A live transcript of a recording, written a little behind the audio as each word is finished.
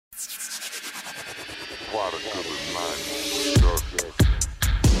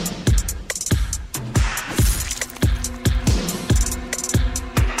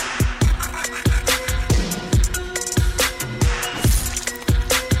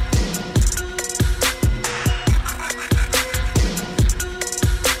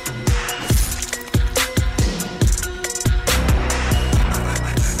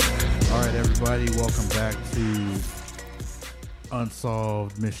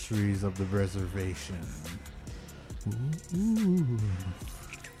Unsolved Mysteries of the Reservation. Ooh.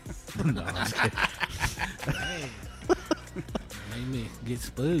 No, I'm just kidding. Hey, made me get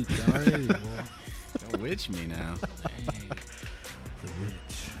spooked already, boy. Don't witch me now. Dang. The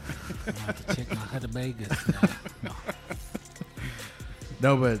Witch. I'm gonna have to check my Hutabagas now.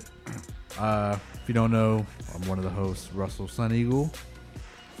 No, but if you don't know, I'm one of the hosts, Russell Sun Eagle.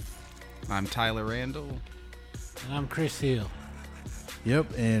 I'm Tyler Randall. And I'm Chris Hill.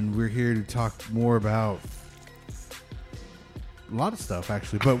 Yep, and we're here to talk more about a lot of stuff,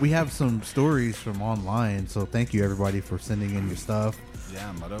 actually. But we have some stories from online, so thank you, everybody, for sending in your stuff.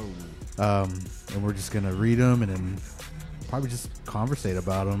 Yeah, mado. And we're just going to read them and then probably just conversate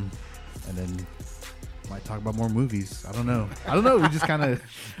about them. And then might talk about more movies. I don't know. We just kind of,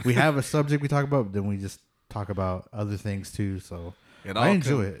 we have a subject we talk about, but then we just talk about other things too. So I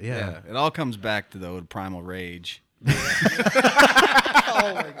enjoy it. Yeah. It all comes back to the old Primal Rage.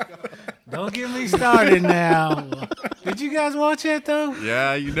 Oh my God. Don't get me started now. Did you guys watch that though?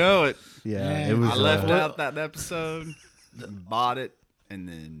 Yeah, you know it. Yeah. Man, It was, I left out that episode, bought it, and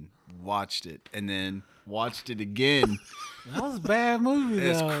then watched it, and then watched it again. That was a bad movie though.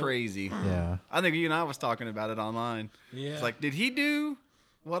 It's crazy. Yeah. I think you and I was talking about it online. Yeah. It's like, did he do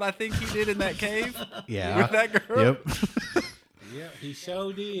what I think he did in that cave? Yeah. With that girl? Yep. Yeah, he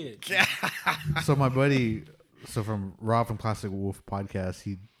sure did. So my buddy, from Rob from Classic Wolf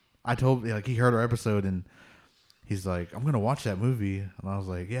Podcast, I told, like, he heard our episode and he's like, I'm gonna watch that movie, and I was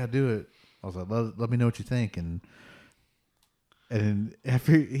like, yeah, do it. I was like, let me know what you think, and then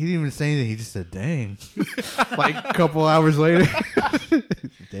after he didn't even say anything, he just said, "Dang!" Like a couple hours later,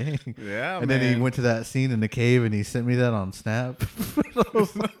 dang. Yeah, and man. then he went to that scene in the cave and he sent me that on Snap. I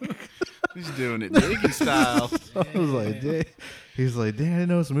was like, He's doing it Biggie style. I was like, dang. He's like, dang, I didn't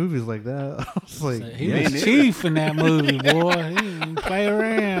know some movies like that. I was like, He yeah. was chief in that movie, boy. He didn't play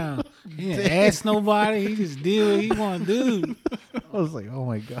around. He didn't ask nobody. He just did what he want to do. I was like, oh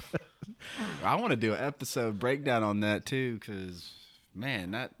my god. I want to do an episode breakdown on that too, because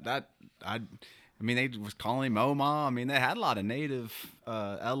man, I mean, they was calling him Oma. I mean, they had a lot of native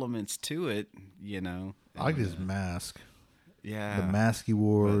elements to it, you know. I like his mask, Yeah, the mask he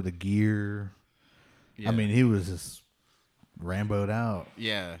wore, the gear. yeah. I mean, he was just Rambo'd out.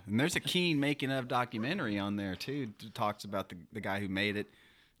 Yeah, and there's a Keen making of documentary on there too. That talks about the guy who made it,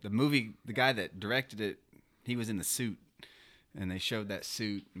 the movie, the guy that directed it. He was in the suit, and they showed that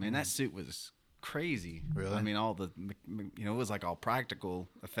suit. Man, that suit was crazy. Really? I mean, all the it was like all practical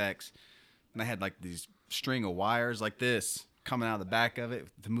effects. And they had like these string of wires like this coming out of the back of it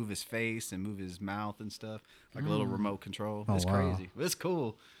to move his face and move his mouth and stuff, like a little remote control. Oh, It's wow. crazy. It's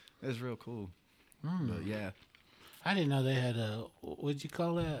cool. It's real cool. But yeah. I didn't know they had a, what'd you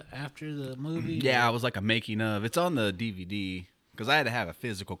call that after the movie? Yeah, it was like a making of. It's on the DVD because I had to have a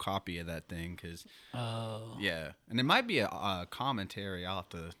physical copy of that thing. Cause yeah, and it might be a commentary. I'll have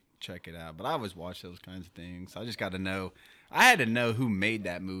to check it out. But I always watch those kinds of things. I just got to know. I had to know who made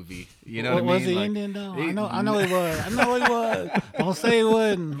that movie. You know what I mean? Was he Like, Indian though? I know he was. I know he was. Don't say he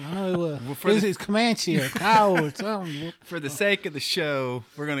wasn't. I know he was. Well, He was his Comanche or Kyle or something. For the sake of the show,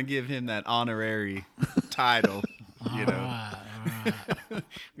 we're gonna give him that honorary title. You know, All right. we're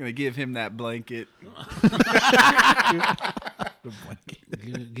gonna give him that blanket.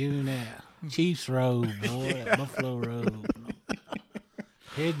 Give him that Chiefs robe, boy. That buffalo robe.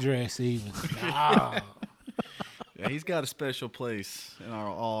 Headdress even. Oh. Yeah, he's got a special place in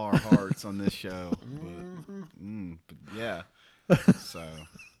all our hearts on this show. But yeah, so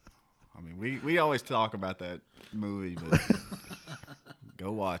I mean, we always talk about that movie, but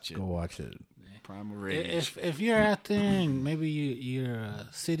go watch it. Go watch it. Primal Rage. If you're out there and maybe you're a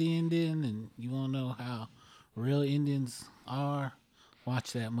city Indian and you want to know how real Indians are,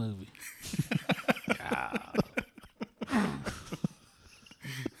 watch that movie.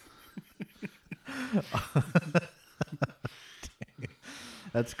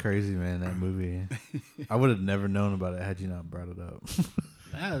 That's crazy, man. That movie. I would have never known about it had you not brought it up.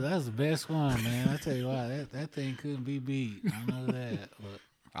 That's the best one, man. I tell you what, that thing couldn't be beat. I know that. But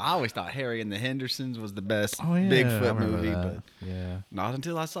I always thought Harry and the Hendersons was the best Oh yeah, I Bigfoot remember movie, that. but Yeah. not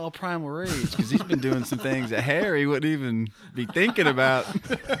until I saw Primal Rage because he's been doing some things that Harry wouldn't even be thinking about.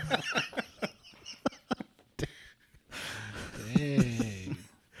 hey,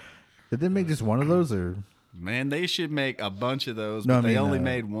 Did they make just one of those, or Man, they should make a bunch of those, No, but I they mean, only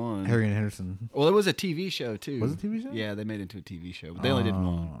made one. Harry and Henderson? Well, it was a TV show too. Was it a TV show? Yeah, they made it into a TV show, but they only did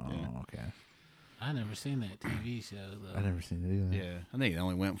one. Oh, okay. I never seen that TV show though. I never seen it either. Yeah, I think it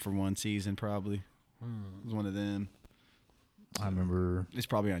only went for one season. Probably it was one of them. I remember. It's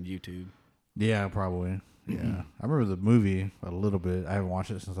probably on YouTube. Yeah, probably. Yeah, I remember the movie a little bit. I haven't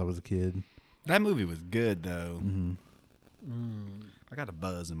watched it since I was a kid. That movie was good though. Mm-hmm. I got a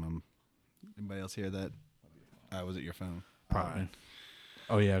buzz in my. Anybody else hear that? Was it your phone? Probably.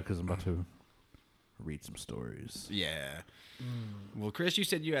 Oh yeah, because I'm about to read some stories. Yeah. Well, Chris, you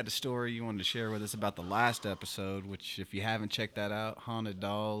said you had a story you wanted to share with us about the last episode, which if you haven't checked that out, Haunted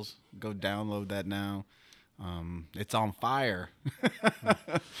Dolls, go download that now. It's on fire.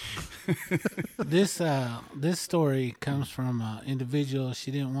 This story comes from an individual.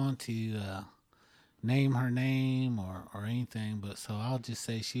 She didn't want to name her name or anything, but so I'll just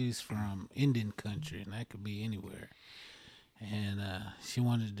say she's from Indian country, and that could be anywhere. And she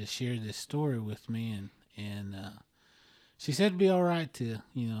wanted to share this story with me, and she said it'd be all right to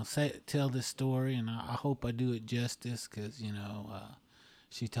tell this story, and I hope I do it justice, because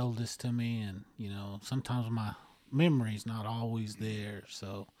she told this to me, and sometimes my memory's not always there,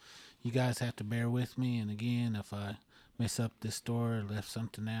 so you guys have to bear with me. And again, if I mess up this story or left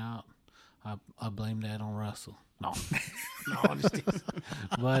something out, I blame that on Russell. No, no, I'm just teasing.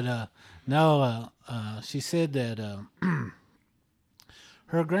 But no, she said that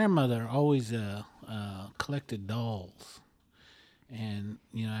her grandmother always collected dolls, and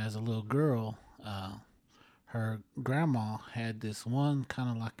as a little girl, her grandma had this one kind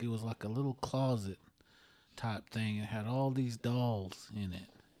of like, it was like a little closet type thing. It had all these dolls in it,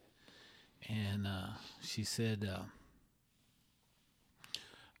 and she said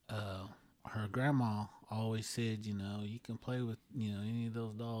her grandma always said, you can play with any of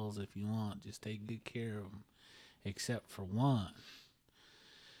those dolls if you want, just take good care of them, except for one.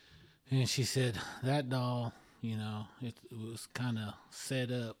 And she said that doll, it was kind of set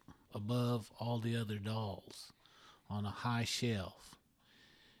up above all the other dolls on a high shelf.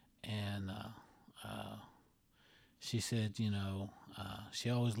 And she said, she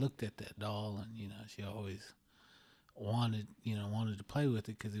always looked at that doll, and she always wanted to play with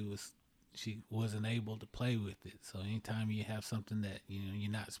it, because she wasn't able to play with it. So anytime you have something that you're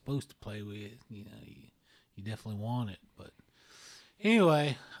not supposed to play with, you definitely want it. But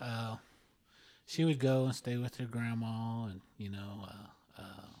anyway, she would go and stay with her grandma, and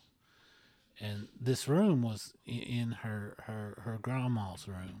and this room was in her grandma's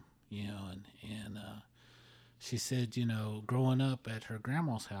room, and she said, growing up at her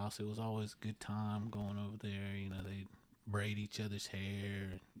grandma's house, it was always a good time going over there. They'd braid each other's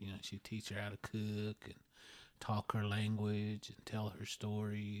hair. She'd teach her how to cook and talk her language and tell her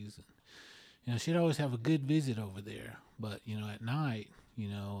stories. And, she'd always have a good visit over there. But, at night,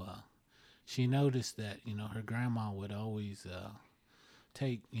 she noticed that, her grandma would always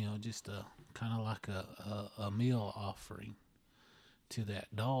take, just a kind of like a meal offering to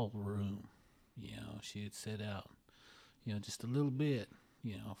that doll room. She'd set out, just a little bit,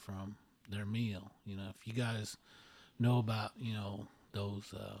 from their meal. If you guys know about,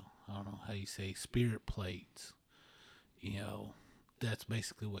 those, I don't know how you say, spirit plates, that's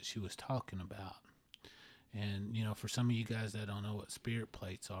basically what she was talking about. And, for some of you guys that don't know what spirit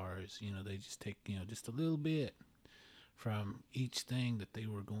plates are, is, they just take, just a little bit from each thing that they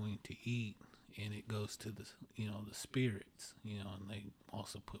were going to eat, and it goes to the, the spirits, and they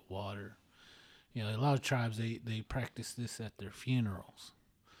also put water. A lot of tribes, they practice this at their funerals.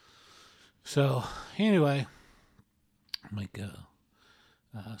 So anyway, like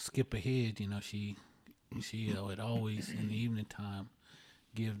skip ahead, she would always in the evening time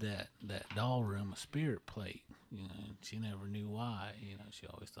give that doll room a spirit plate, and she never knew why. She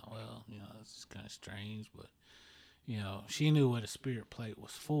always thought, well, it's just kind of strange, but she knew what a spirit plate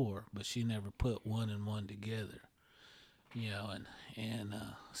was for, but she never put one and one together. And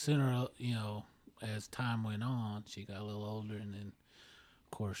sooner, as time went on, she got a little older, and then, of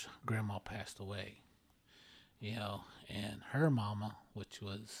course, Grandma passed away. And her mama, which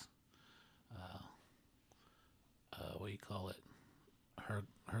was, what do you call it?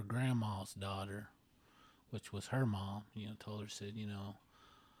 Her grandma's daughter, which was her mom, told her, said,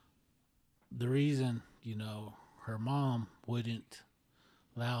 the reason, her mom wouldn't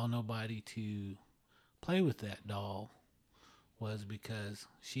allow nobody to play with that doll was because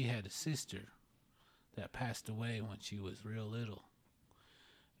she had a sister that passed away when she was real little.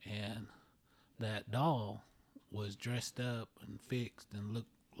 And that doll was dressed up and fixed and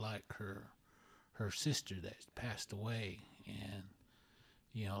looked like her sister that passed away. And,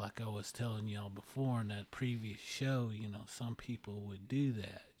 like I was telling y'all before in that previous show, some people would do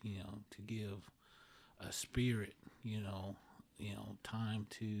that, to give a spirit, time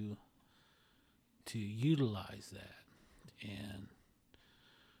to utilize that. And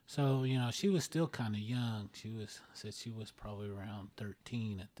so, she was still kind of young. Said she was probably around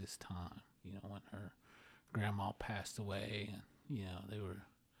 13 at this time, when her grandma passed away, and they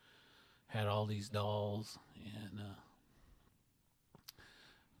had all these dolls, and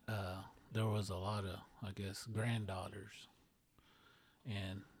there was a lot of, I guess, granddaughters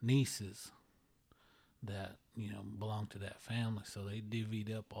and nieces that belonged to that family, so they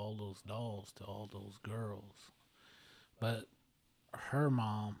divvied up all those dolls to all those girls. But her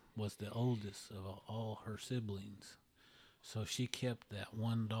mom was the oldest of all her siblings, so she kept that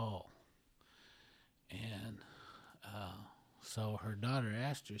one doll. And so her daughter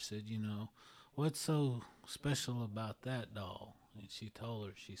asked her, said, what's so special about that doll? And she told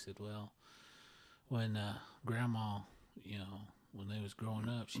her, she said, well, when grandma, when they was growing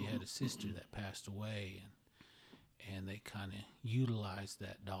up, she had a sister that passed away, and they kind of utilized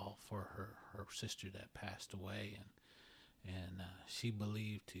that doll for her sister that passed away, and she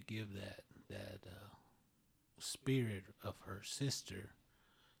believed to give that spirit of her sister,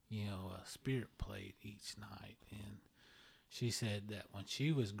 a spirit plate each night. And she said that when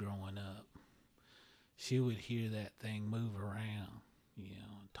she was growing up, she would hear that thing move around,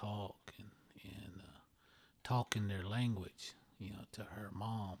 and talk and talk in their language, to her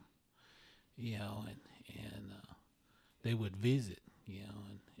mom, and they would visit,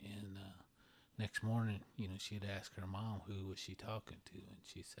 and next morning, she'd ask her mom, who was she talking to? And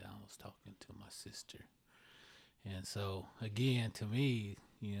she said, I was talking to my sister. And so, again, to me,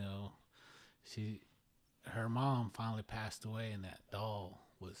 her mom finally passed away, and that doll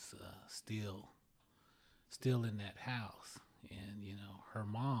was still in that house. And, her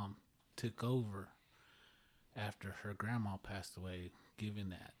mom took over after her grandma passed away, giving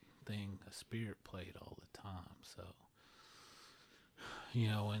that thing a spirit plate all the time. So,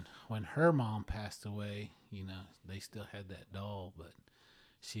 when her mom passed away, they still had that doll, but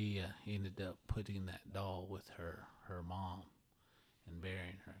she ended up putting that doll with her mom and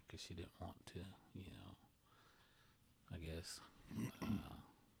burying her because she didn't want to, I guess,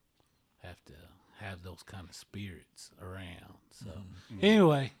 have to have those kind of spirits around. So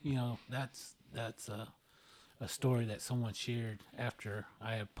anyway, that's a story that someone shared after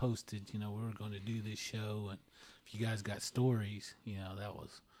I had posted, we were going to do this show, and if you guys got stories, that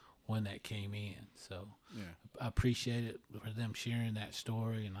was one that came in. So I appreciate it for them sharing that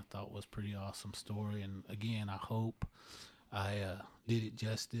story, and I thought it was a pretty awesome story. And again, I hope I did it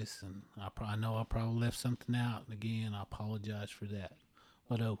justice, and I know I probably left something out. And again, I apologize for that.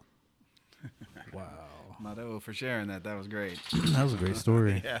 But wow. Mado for sharing that. That was great. That was a great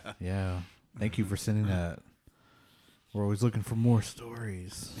story. Yeah. Yeah. Thank you for sending that. We're always looking for more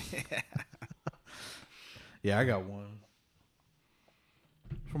stories. Yeah, I got one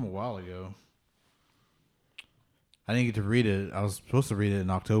from a while ago. I didn't get to read it. I was supposed to read it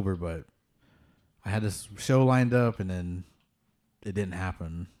in October, but I had this show lined up, and then it didn't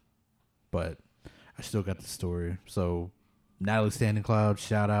happen. But I still got the story. So, Natalie Standing Cloud,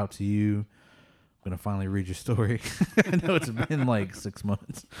 shout out to you. I'm going to finally read your story. I know it's been like 6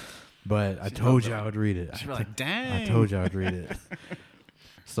 months, but I told you I would read it. She's like, dang. I told you I would read it.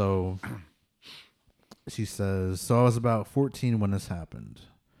 So, she says, so I was about 14 when this happened.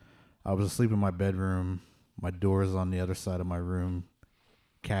 I was asleep in my bedroom. My door is on the other side of my room,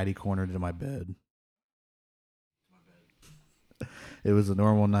 catty cornered in my bed. It was a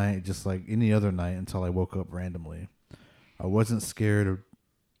normal night, just like any other night, until I woke up randomly. I wasn't scared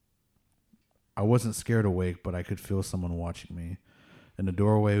awake, but I could feel someone watching me. In the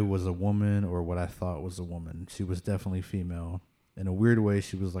doorway was a woman, or what I thought was a woman. She was definitely female. In a weird way,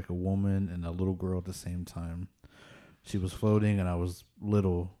 she was like a woman and a little girl at the same time. She was floating, and I was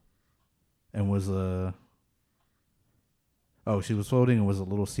little, and she was floating and was a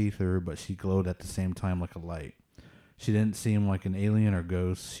little see-through, but she glowed at the same time like a light. She didn't seem like an alien or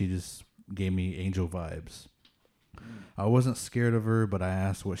ghost. She just gave me angel vibes. I wasn't scared of her, but I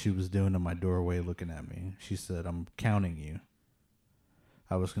asked what she was doing in my doorway looking at me. She said, I'm counting you.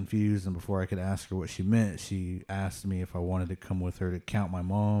 I was confused, and before I could ask her what she meant, she asked me if I wanted to come with her to count my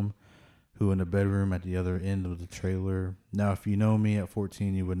mom, who in the bedroom at the other end of the trailer. Now, if you know me at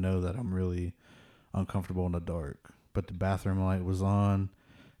 14, you would know that I'm really uncomfortable in the dark. But the bathroom light was on,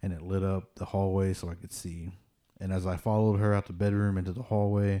 and it lit up the hallway so I could see. And as I followed her out the bedroom into the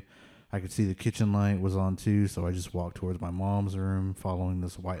hallway, I could see the kitchen light was on too, so I just walked towards my mom's room, following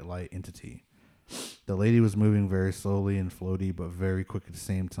this white light entity. The lady was moving very slowly and floaty, but very quick at the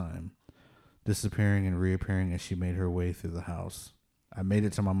same time, disappearing and reappearing as she made her way through the house. I made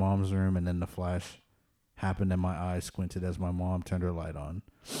it to my mom's room, and then the flash happened and my eyes squinted as my mom turned her light on.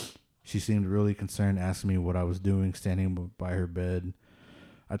 She seemed really concerned, asking me what I was doing standing by her bed.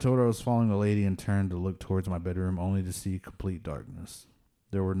 I told her I was following the lady and turned to look towards my bedroom, only to see complete darkness.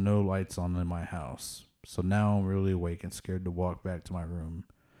 There were no lights on in my house. So now I'm really awake and scared to walk back to my room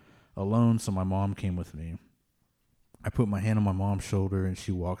alone, so my mom came with me. I put my hand on my mom's shoulder and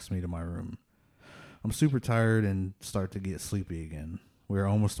she walks me to my room. I'm super tired and start to get sleepy again. We were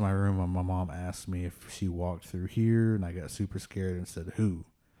almost to my room when my mom asked me if she walked through here, and I got super scared and said, "Who?"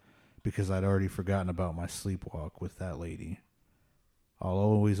 Because I'd already forgotten about my sleepwalk with that lady. I'll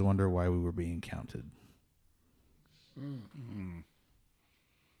always wonder why we were being counted. Good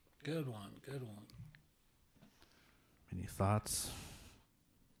one. Good one. Any thoughts?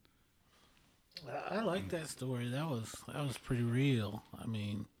 I like that story. That was pretty real. I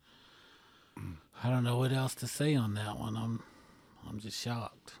mean, I don't know what else to say on that one. I'm just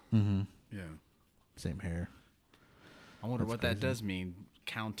shocked. Mm-hmm. Yeah. Same here. I wonder That's what crazy. that does mean.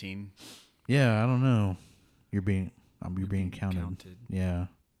 Counting. Yeah, I don't know. You're being counted. counted. Yeah.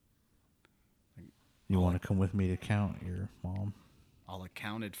 You All want to come with me to count your mom? All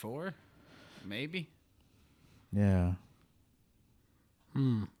accounted for? Maybe. Yeah.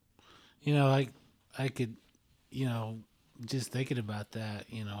 You know, I could, you know, just thinking about that,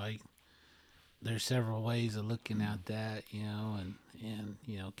 you know, there's several ways of looking at that, you know, and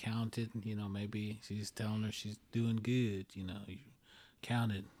you know, counted, you know, maybe she's telling her she's doing good, you know, you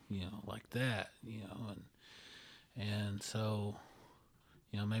counted, you know, like that, you know, and so,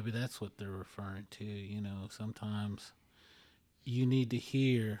 you know, maybe that's what they're referring to, you know, sometimes you need to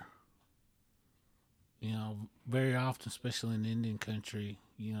hear, you know, very often, especially in Indian country,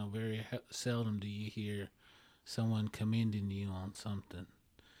 you know, very seldom do you hear someone commending you on something,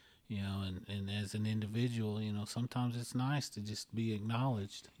 you know, and as an individual, you know, sometimes it's nice to just be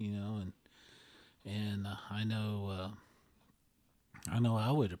acknowledged, you know, and I know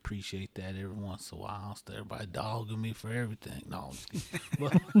I would appreciate that every once in a while instead of everybody dogging me for everything. No, I'm just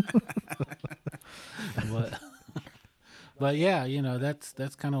kidding. but But yeah, you know, that's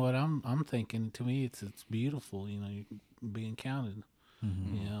kind of what I'm thinking. To me, it's beautiful. You know, you're being counted.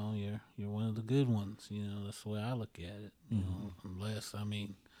 Mm-hmm. You know, you're one of the good ones. You know, that's the way I look at it. You know, unless I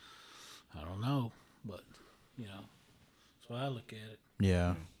mean, I don't know, but you know, that's the way I look at it.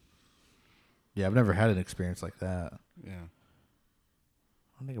 Yeah. Yeah, I've never had an experience like that. Yeah.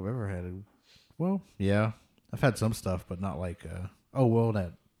 I don't think I've ever had it. Well, yeah. I've had some stuff, but not like,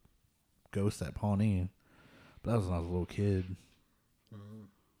 that ghost at Pawnee. But that was when I was a little kid.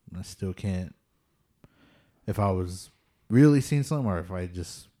 And I still can't. If I was really seeing something, or if I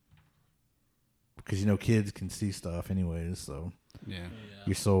just. Because, you know, kids can see stuff anyways, so. Yeah.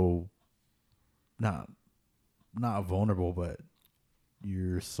 You're so. Not vulnerable, but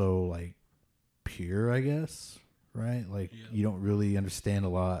you're so, like, pure, I guess. Right? Like, you don't really understand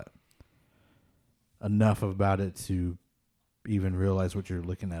enough about it to even realize what you're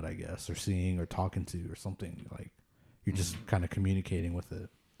looking at, I guess, or seeing or talking to or something. Like, you're just kind of communicating with it.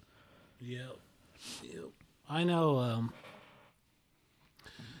 Yep. I know.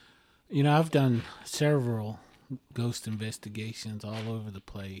 You know, I've done several ghost investigations all over the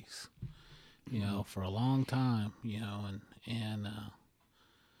place. You know, for a long time. You know, and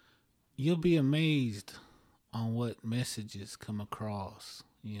you'll be amazed on what messages come across.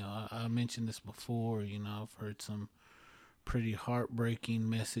 You know, I mentioned this before. You know, I've heard some pretty heartbreaking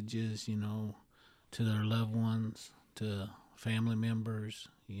messages, you know, to their loved ones, to family members,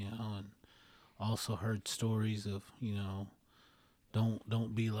 you know, and also heard stories of, you know,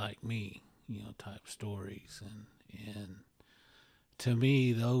 don't be like me, you know, type stories, and to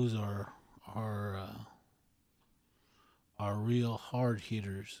me those are real hard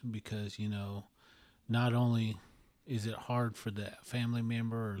hitters, because, you know, not only is it hard for that family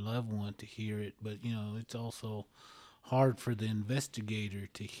member or loved one to hear it, but, you know, it's also hard for the investigator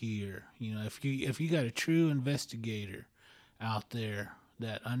to hear. You know, if you got a true investigator out there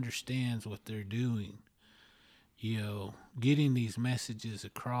that understands what they're doing, you know, getting these messages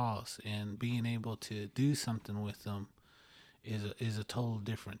across and being able to do something with them is a total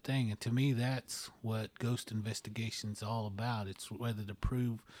different thing. And to me, that's what ghost investigation's all about. It's whether to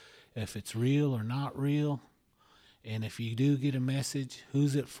prove if it's real or not real, and if you do get a message,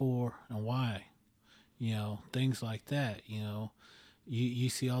 who's it for and why. You know, things like that. You know, you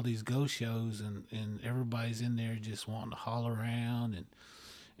see all these ghost shows, and everybody's in there just wanting to holler around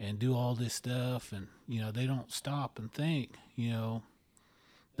and do all this stuff, and, you know, they don't stop and think, you know,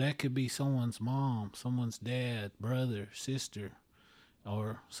 that could be someone's mom, someone's dad, brother, sister,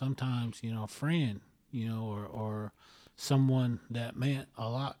 or sometimes, you know, a friend, you know, or someone that meant a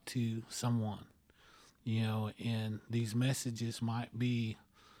lot to someone, you know, and these messages might be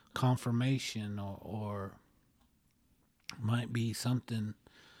confirmation, or might be something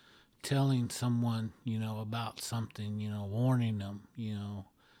telling someone, you know, about something, you know, warning them, you know,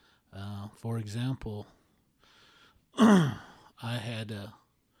 For example, I had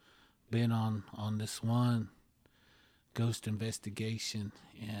been on this one ghost investigation,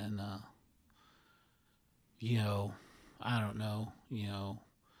 and I don't know,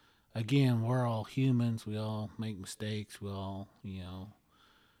 again, we're all humans. We all make mistakes. We all,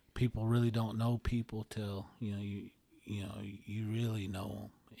 people really don't know people till you really know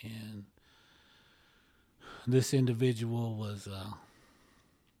them. And this individual was,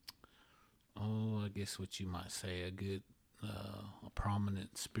 I guess what you might say, a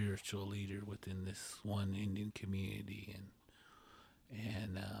prominent spiritual leader within this one Indian community,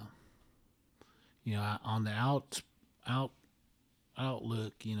 and on the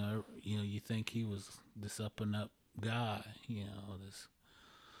outlook, you think he was this up and up guy,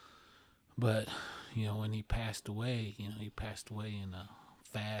 but when he passed away, he passed away in a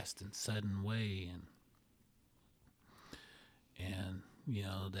fast and sudden way, and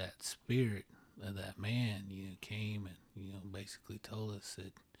that spirit of that man, came and basically told us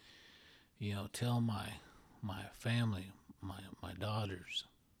that, tell my family, my daughters,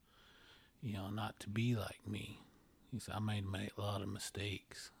 not to be like me. He said, I made a lot of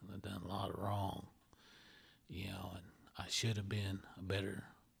mistakes. I've done a lot of wrong, and I should have been better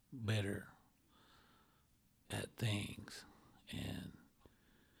at things. And,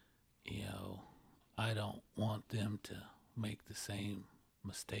 I don't want them to make the same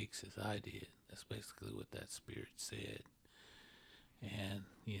mistakes as I did. That's basically what that spirit said. And,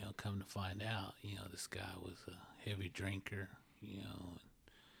 come to find out, this guy was a heavy drinker,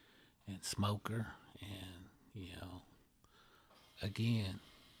 and smoker. And, again,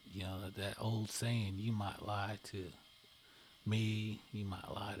 that old saying, you might lie to me, you might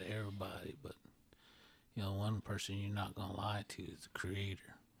lie to everybody, but, one person you're not going to lie to is the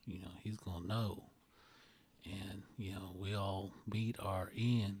Creator. He's going to know. And, we all meet our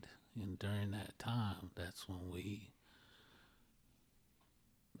end. And during that time, that's when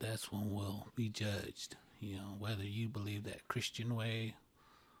we'll be judged. Whether you believe that Christian way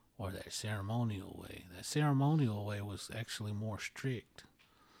or that ceremonial way. That ceremonial way was actually more strict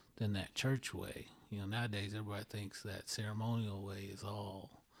than that church way. Nowadays everybody thinks that ceremonial way is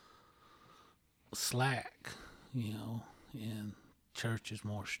all slack, and church is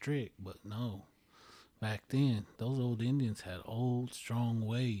more strict, but no. Back then, those old Indians had old, strong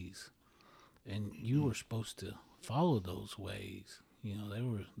ways, and you were supposed to follow those ways.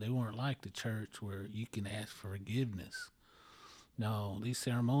 They weren't like the church where you can ask for forgiveness. No, these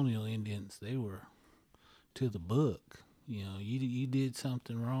ceremonial Indians, they were to the book. You did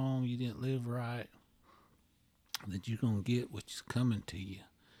something wrong, you didn't live right, that you're going to get what's coming to you.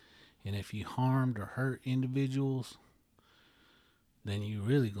 And if you harmed or hurt individuals, then you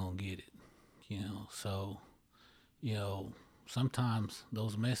really going to get it. So, sometimes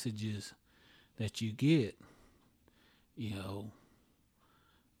those messages that you get,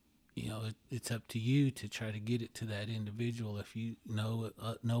 it's up to you to try to get it to that individual if you know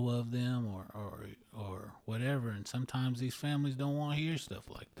of them or whatever. And sometimes these families don't want to hear stuff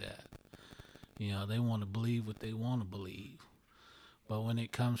like that. They want to believe what they want to believe. But when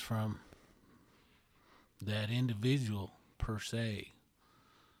it comes from that individual per se,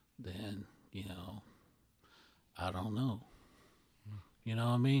 then, I don't know. You know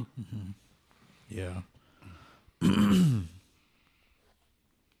what I mean? Mm-hmm. Yeah.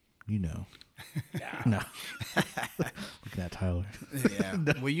 Yeah. No. Looking at Tyler. Yeah.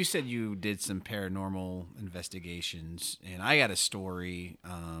 Well, you said you did some paranormal investigations, and I got a story.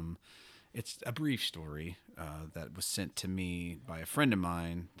 It's a brief story that was sent to me by a friend of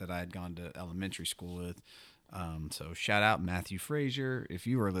mine that I had gone to elementary school with. So shout out Matthew Frazier if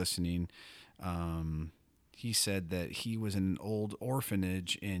you are listening. He said that he was in an old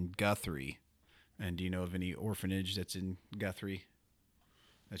orphanage in Guthrie. And do you know of any orphanage that's in Guthrie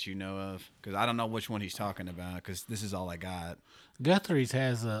that you know of? Because I don't know which one he's talking about, because this is all I got. Guthrie's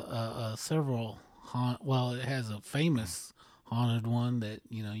has several it has a famous haunted one that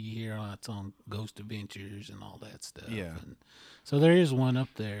you hear on its own Ghost Adventures and all that stuff. Yeah. And so there is one up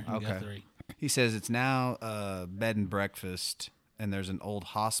there in Guthrie. He says it's now a bed and breakfast, and there's an old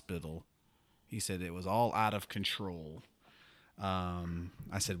hospital. He said it was all out of control.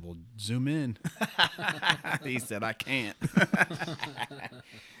 I said, well, zoom in. He said, I can't.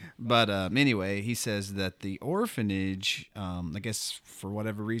 But anyway, he says that the orphanage, I guess for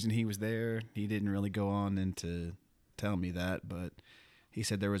whatever reason he was there, he didn't really go on into tell me that, but he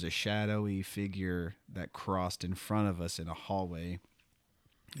said there was a shadowy figure that crossed in front of us in a hallway.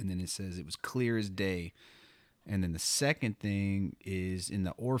 And then it says it was clear as day. And then the second thing is in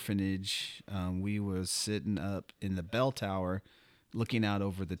the orphanage, we was sitting up in the bell tower looking out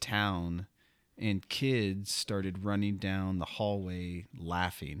over the town, and kids started running down the hallway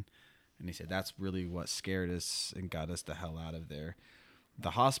laughing. And he said that's really what scared us and got us the hell out of there.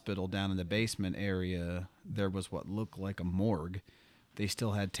 The hospital down in the basement area, there was what looked like a morgue. They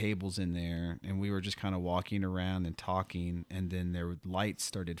still had tables in there, and we were just kind of walking around and talking, and then their lights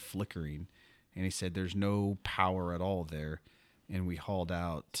started flickering. And he said there's no power at all there. And we hauled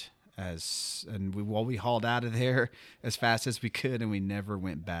out we hauled out of there as fast as we could, and we never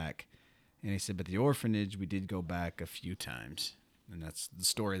went back. And he said, but the orphanage, we did go back a few times. And that's the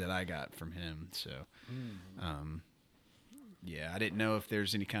story that I got from him. So, yeah, I didn't know if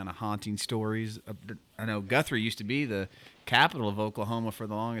there's any kind of haunting stories. I know Guthrie used to be the capital of Oklahoma for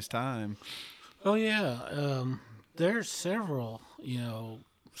the longest time. Oh yeah, there's several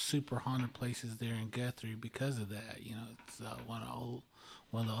super haunted places there in Guthrie because of that. It's one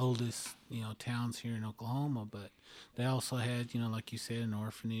of the oldest towns here in Oklahoma. But they also had like you said, an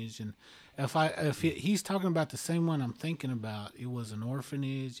orphanage. And if he's talking about the same one I'm thinking about, it was an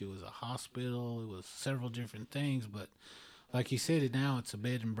orphanage, it was a hospital, it was several different things. But like you said, now it's a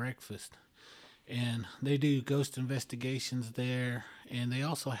bed and breakfast. And they do ghost investigations there. And they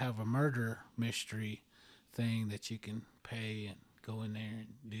also have a murder mystery thing that you can pay and go in there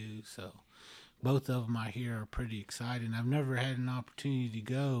and do. So both of them I hear are pretty exciting. I've never had an opportunity to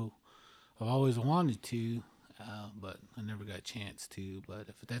go. I've always wanted to, but I never got a chance to. But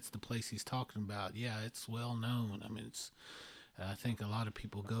if that's the place he's talking about, yeah, it's well known. I mean, I think a lot of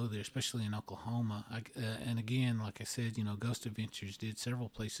people go there, especially in Oklahoma. And again, like I said, Ghost Adventures did several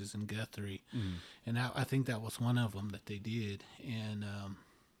places in Guthrie, and I think that was one of them that they did. And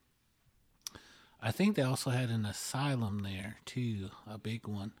I think they also had an asylum there too, a big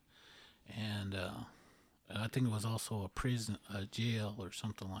one, and I think it was also a prison, a jail, or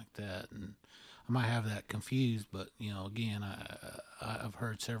something like that. And I might have that confused, but again, I've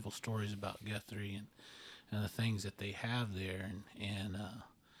heard several stories about Guthrie and the things that they have there, and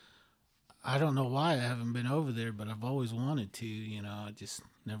I don't know why I haven't been over there, but I've always wanted to. I just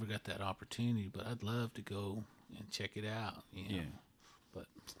never got that opportunity. But I'd love to go and check it out. Yeah. But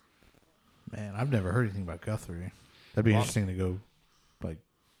Man, I've never heard anything about Guthrie. That'd be interesting to go,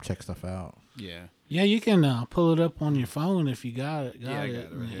 check stuff out. Yeah. Yeah, you can pull it up on your phone if you got it. I got it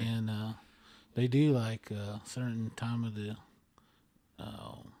right here. And they do like a certain time of the.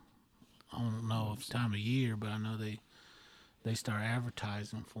 I don't know if time of year, but I know they start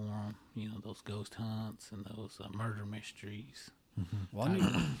advertising for them. Those ghost hunts and those murder mysteries. Mm-hmm. Well, I knew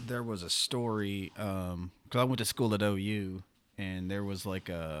there was a story because I went to school at OU, and there was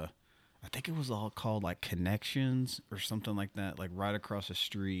I think it was all called Connections or something like that, right across the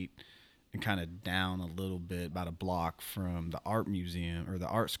street and kind of down a little bit, about a block from the art museum or the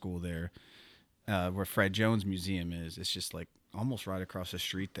art school there, where Fred Jones Museum is. It's just almost right across the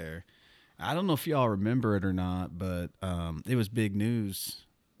street there. I don't know if y'all remember it or not, but it was big news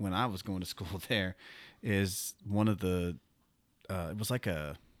when I was going to school there. Is one of the it was it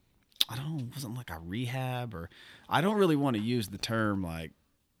wasn't a rehab, or I don't really want to use the term I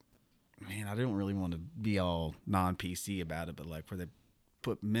don't really want to be all non-PC about it, but where they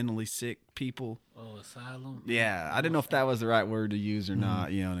put mentally sick people. Oh, asylum? Yeah, I didn't know if that was the right word to use or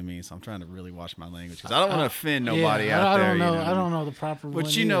not, you know what I mean? So I'm trying to really watch my language because I don't want to offend nobody out there. I don't know the proper one.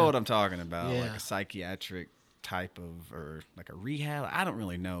 But you know what I'm talking about, Yeah. a psychiatric type of, or a rehab. I don't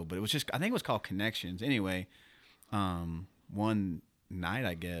really know, but it was I think it was called Connections. Anyway, one night,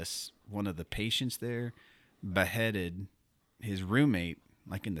 I guess, one of the patients there beheaded his roommate,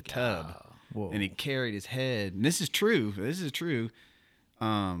 in the tub. Whoa. And he carried his head. And this is true.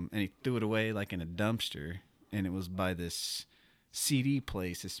 And he threw it away in a dumpster. And it was by this CD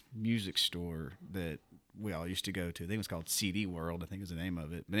place, this music store that we all used to go to. I think it was called CD World, I think is the name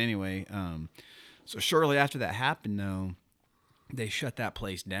of it. But anyway, so shortly after that happened, though, they shut that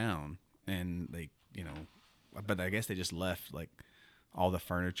place down. And they, but I guess they just left all the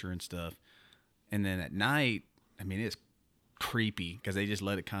furniture and stuff. And then at night, it's creepy because they just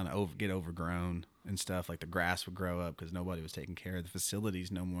let it kind of get overgrown and stuff. The grass would grow up because nobody was taking care of the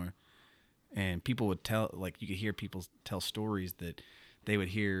facilities no more. And people would tell, you could hear people tell stories that they would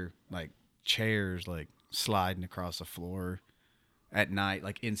hear chairs sliding across the floor at night,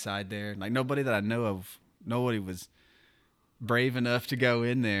 inside there. Nobody that I know of, nobody was brave enough to go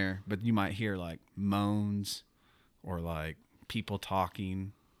in there, but you might hear moans or people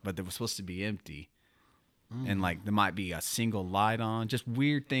talking, but they were supposed to be empty. And there might be a single light on. Just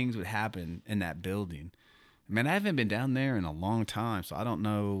weird things would happen in that building. I haven't been down there in a long time, so I don't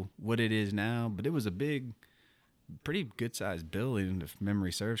know what it is now. But it was a big, pretty good sized building, if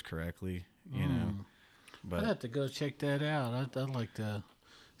memory serves correctly. You know. But I'd have to go check that out. I'd like to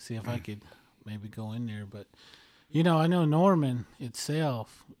see if I could maybe go in there. But, I know Norman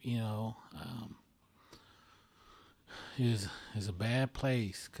itself, is a bad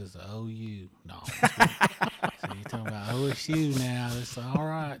place because of OU. No, I'm just kidding. So you talking about OSU now? It's all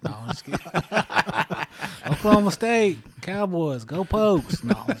right. No, I'm just kidding. Oklahoma State Cowboys, go Pokes.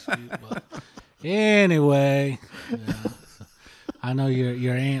 No, I'm just kidding. But anyway, so I know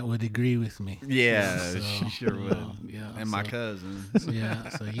your aunt would agree with me. yeah, So, she sure would. Yeah, And my cousin. yeah,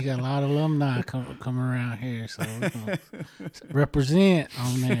 so you got a lot of alumni coming around here, so we're gonna represent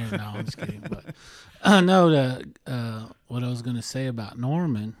on there. No, I'm just kidding. But I know what I was going to say about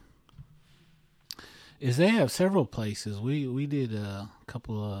Norman is they have several places. We did a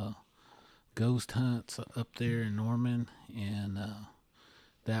couple of ghost hunts up there in Norman, and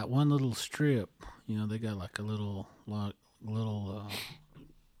that one little strip, they got like a little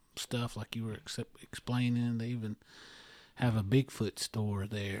stuff like you were explaining. They even have a Bigfoot store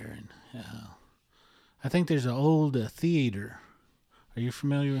there, and I think there's an old theater. Are you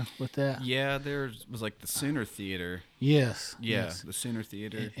familiar with that? Yeah, there was like the Sooner Theater. Yes. Yeah, yes. the Sooner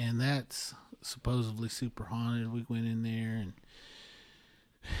Theater. And that's supposedly super haunted. We went in there,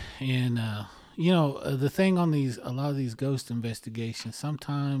 and the thing on a lot of these ghost investigations,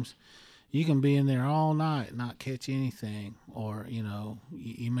 sometimes you can be in there all night and not catch anything, or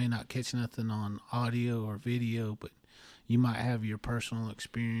you may not catch nothing on audio or video, but you might have your personal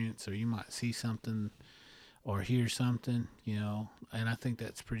experience, or you might see something or hear something, and I think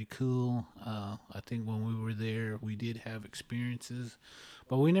that's pretty cool. I think when we were there, we did have experiences,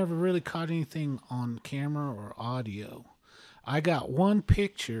 but we never really caught anything on camera or audio. I got one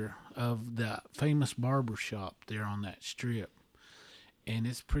picture of that famous barber shop there on that strip, and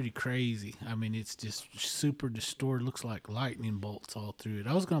it's pretty crazy. I mean, it's just super distorted. Looks like lightning bolts all through it.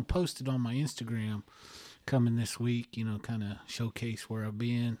 I was going to post it on my Instagram coming this week, kind of showcase where I've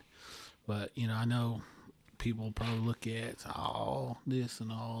been. But, I know people probably look at all this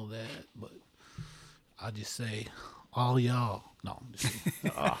and all that, but I just say, all y'all. No, I'm just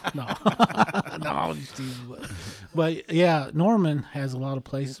kidding. No, no, I'm just teasing. But yeah, Norman has a lot of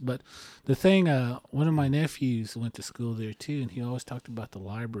places. But the thing, one of my nephews went to school there too, and he always talked about the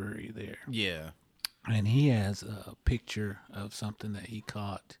library there. Yeah. And he has a picture of something that he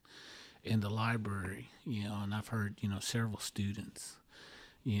caught in the library, and I've heard, several students,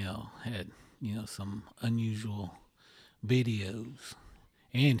 had, some unusual videos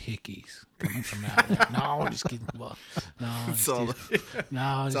and hickeys coming from out there. No, I'm just kidding. Well, no, It's all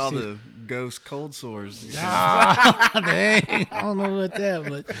the ghost cold sores. Dang, I don't know about that,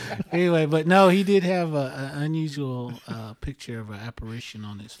 but anyway, but no, he did have an unusual picture of an apparition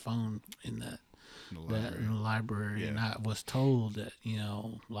on his phone in the library, Yeah. and I was told that a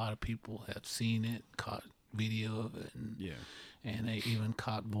lot of people have seen it, caught video of it, and they even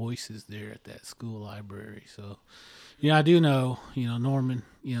caught voices there at that school library. So, I do know, Norman,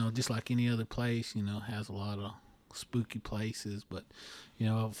 just like any other place, has a lot of spooky places. But,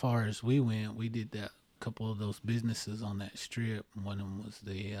 as far as we went, we did that couple of those businesses on that strip. One of them was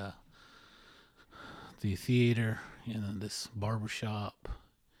the theater and this barbershop.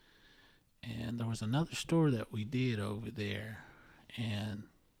 And there was another store that we did over there. And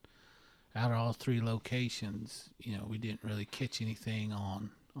out of all three locations, we didn't really catch anything on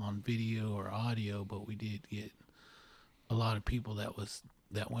video or audio, but we did get a lot of people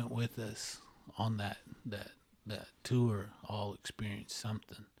that went with us on that tour all experienced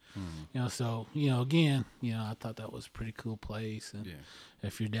something. So again, I thought that was a pretty cool place. And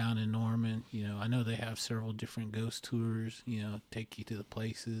if you're down in Norman, I know they have several different ghost tours, take you to the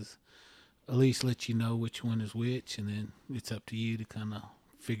places, at least let you know which one is which, and then it's up to you to kind of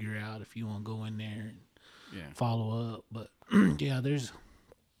figure out if you want to go in there and follow up. But there's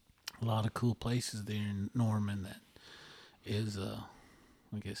a lot of cool places there in Norman that is,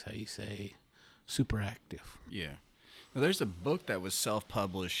 I guess how you say, super active. Yeah. Well, there's a book that was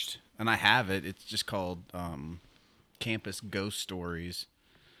self-published, and I have it. It's just called Campus Ghost Stories.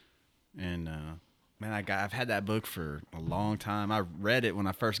 And man, I've had that book for a long time. I read it when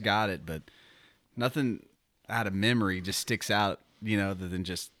I first got it, but nothing out of memory just sticks out, other than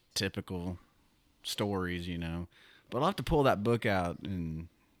just typical stories, But I'll have to pull that book out and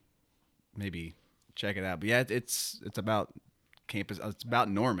maybe check it out. But yeah, it's about campus. It's about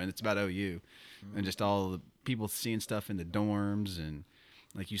Norman. It's about OU, and just all the people seeing stuff in the dorms, and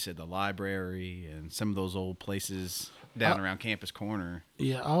like you said, the library and some of those old places down around Campus Corner.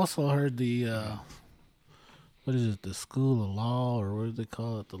 Yeah, I also heard the what is it? The School of Law, or what do they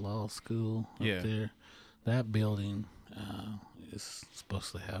call it? The law school up there. That building is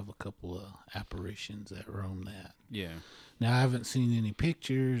supposed to have a couple of apparitions that roam that. Yeah. Now, I haven't seen any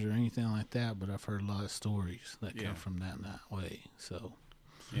pictures or anything like that, but I've heard a lot of stories that Yeah. come from that way. So,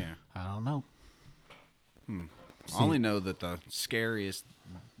 Yeah. I don't know. I only know that the scariest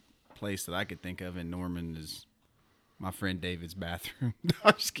place that I could think of in Norman is my friend David's bathroom. No,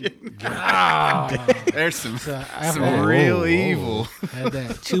 I'm just kidding. There's some real Whoa. evil. Had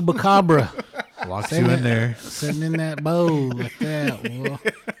that chupacabra Locks you in there. sitting in that bowl like that. Well,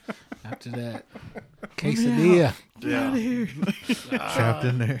 after that quesadilla. Trapped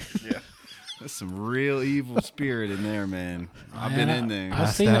in there. There's some real evil spirit in there, man. I've been in there. I've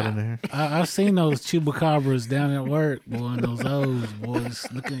Passed seen out in there. I've seen those chupacabras down at work, boy, and those O's, boys.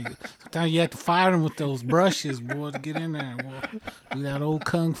 Sometimes you have to fight them with those brushes, boy, to get in there, boy. Do that old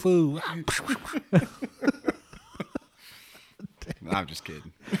kung fu. I'm just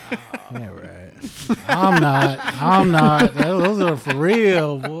kidding. Yeah, right. I'm not. Those are for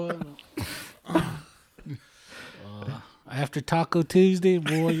real, boy. After Taco Tuesday,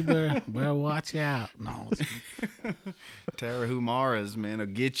 boy, you better watch out. No, Tarahumaras, man, will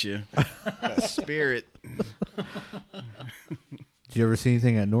get you. That spirit. Did you ever see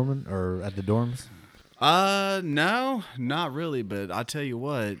anything at Norman or at the dorms? No, not really. But I tell you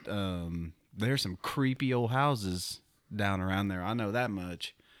what, there's some creepy old houses down around there. I know that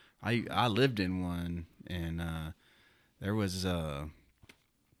much. I lived in one, and there was I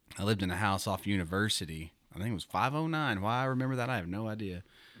lived in a house off University. I think it was 509. Why I remember that, I have no idea.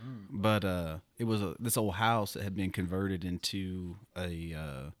 But it was this old house that had been converted into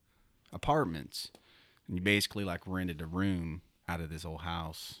apartments, and you basically like rented a room out of this old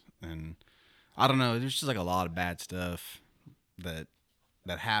house. And I don't know, there's just like a lot of bad stuff that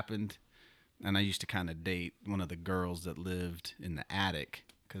happened. And I used to kind of date one of the girls that lived in the attic,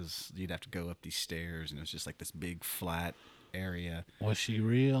 because you'd have to go up these stairs, and it was just like this big flat area. was she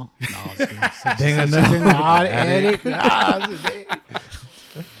real? No, I was gonna say, Dang, I she's know. in the attic.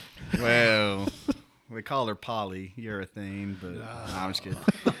 Well, we call her Polly, urethane, but no, I'm just kidding.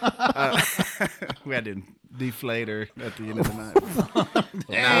 We had to deflate her at the end of the night.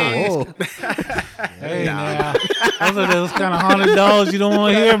 Oh, Hey, now, those are those kind of haunted dolls you don't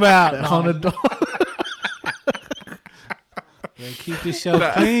want to hear about. on a dog. Yeah, keep this show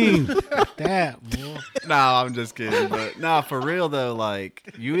clean. Like that, boy. No, I'm just kidding. But no, for real though,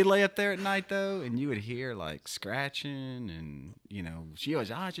 like you would lay up there at night though, and you would hear like scratching, and she always,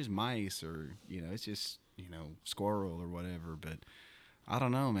 it's just mice, or it's just squirrel or whatever. But I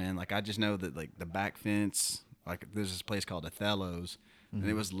don't know, man. Like I just know that like the back fence, like there's this place called Othello's, and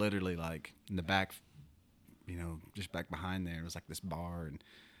it was literally like in the back, just back behind there. It was like this bar, and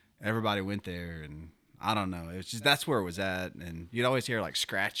everybody went there, and I don't know. It was just, that's where it was at, and you'd always hear like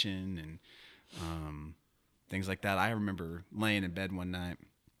scratching and things like that. I remember laying in bed one night,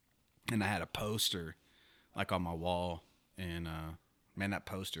 and I had a poster like on my wall, and man, that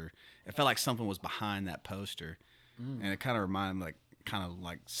poster, it felt like something was behind that poster, and it kind of reminded me, like kind of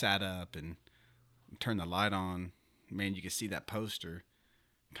like sat up and turned the light on. Man, you could see that poster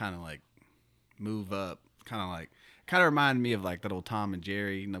kind of like move up, kind of reminded me of like that old Tom and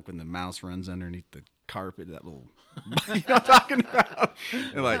Jerry, when the mouse runs underneath the carpet, that little, you know what I'm talking about?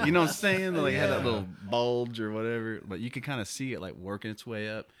 And like, you know what I'm saying? Like, it had that little bulge or whatever, but you could kind of see it like working its way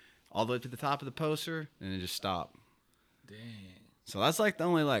up all the way to the top of the poster, and it just stopped. Dang. So that's like the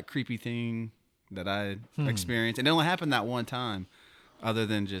only like creepy thing that I experienced, and it only happened that one time, other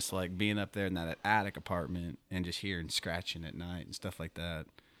than just like being up there in that attic apartment and just hearing scratching at night and stuff like that.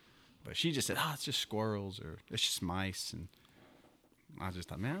 But she just said, it's just squirrels, or it's just mice, and I just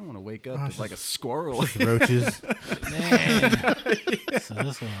thought, man, I want to wake up as like a squirrel. Roaches. Man. So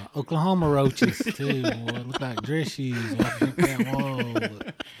that's Oklahoma roaches too. Boy, look like dress shoes walking up that wall.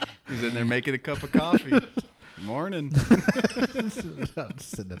 He's in there making a cup of coffee. Morning. Sitting at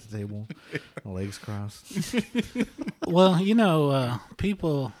the table, legs crossed. Well,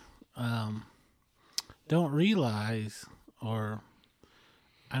 people don't realize, or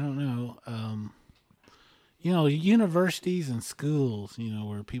I don't know, universities and schools,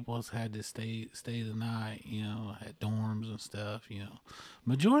 where people had to stay the night, at dorms and stuff,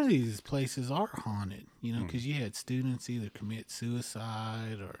 majority of these places are haunted, because you had students either commit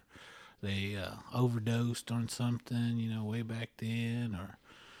suicide or they overdosed on something, way back then, or,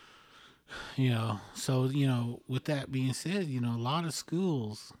 so, with that being said, a lot of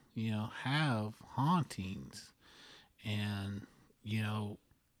schools, have hauntings, and,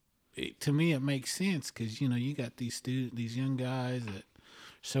 to me, it makes sense because you got these young guys that are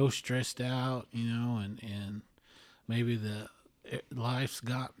so stressed out, and maybe the life's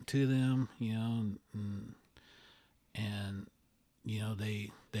gotten to them, and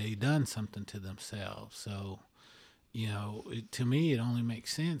they done something to themselves. So to me, it only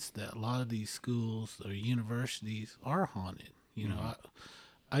makes sense that a lot of these schools or universities are haunted.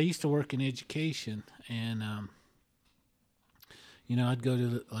 I used to work in education, and I'd go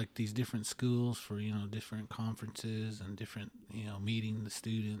to like these different schools for different conferences and different meeting the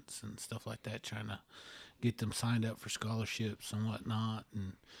students and stuff like that, trying to get them signed up for scholarships and whatnot,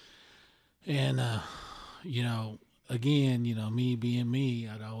 and again, me being me,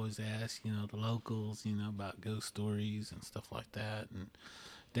 I'd always ask, the locals, about ghost stories and stuff like that. And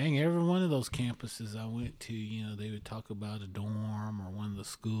dang, every one of those campuses I went to, they would talk about a dorm or one of the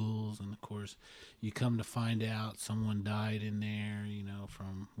schools. And of course, you come to find out someone died in there,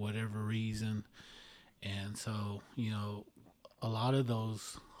 from whatever reason. And so, a lot of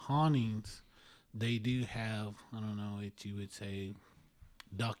those hauntings, they do have, I don't know what you would say,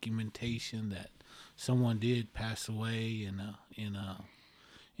 documentation that someone did pass away in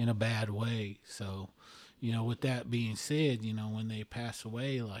a bad way. So, with that being said, when they pass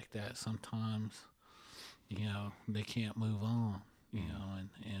away like that, sometimes, they can't move on,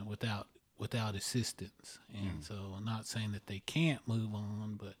 and without assistance. And so I'm not saying that they can't move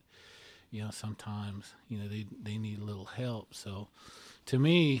on, but, sometimes, they need a little help. So to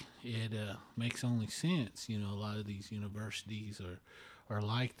me, it makes only sense. A lot of these universities are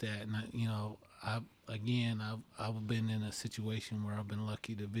like that. And, I've been in a situation where I've been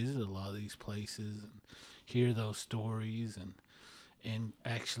lucky to visit a lot of these places and hear those stories and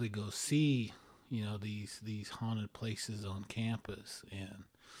actually go see, these haunted places on campus. And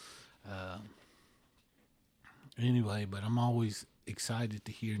anyway, but I'm always excited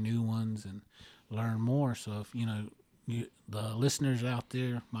to hear new ones and learn more. So if, the listeners out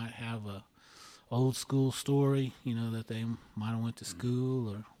there might have a old school story, that they might have went to school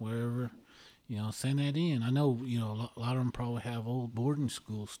or wherever, send that in. I know, a lot of them probably have old boarding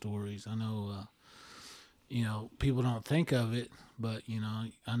school stories. I know, people don't think of it, but,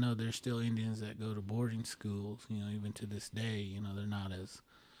 I know there's still Indians that go to boarding schools, even to this day. They're not as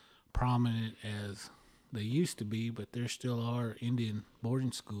prominent as they used to be, but there still are Indian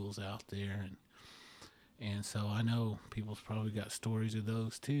boarding schools out there. And so I know people's probably got stories of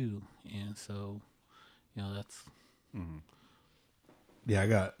those too. And so, that's. Mm-hmm.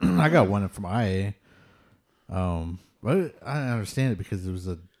 Yeah, I got one from IA. But I understand it because it was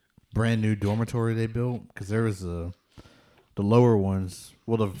a brand new dormitory they built. Because there was the lower ones.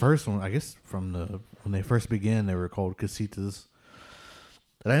 Well, the first one, I guess, when they first began, they were called casitas.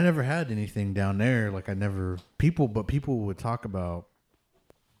 And I never had anything down there. Like people would talk about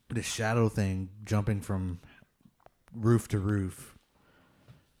this shadow thing jumping from roof to roof,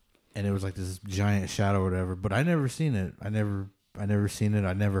 and it was like this giant shadow or whatever. But I never seen it. I never seen it.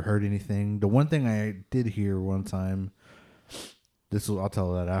 I never heard anything. The one thing I did hear one time, I'll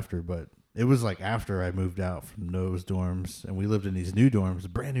tell that after, but it was like after I moved out from those dorms, and we lived in these new dorms,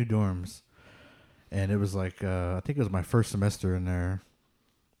 brand new dorms, and it was like I think it was my first semester in there.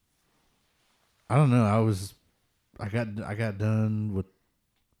 I don't know. I got done with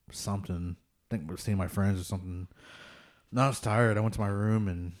something. I think seeing my friends or something. And I was tired. I went to my room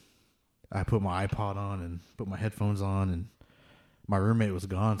and I put my iPod on and put my headphones on, and my roommate was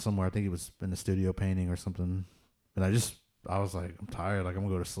gone somewhere. I think he was in the studio painting or something. And I was like, I'm tired. Like, I'm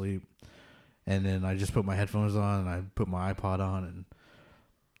gonna go to sleep. And then I just put my headphones on and I put my iPod on and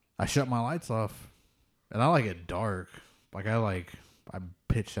I shut my lights off. And I like it dark. Like I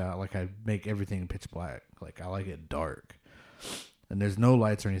pitch out, like I make everything pitch black. Like I like it dark. And there's no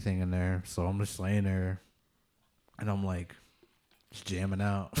lights or anything in there. So I'm just laying there and I'm like just jamming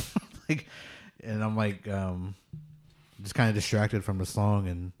out. And I'm like just kind of distracted from the song.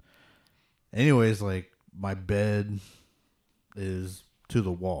 And anyways, like my bed is to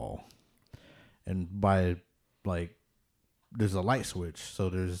the wall. And by like there's a light switch. So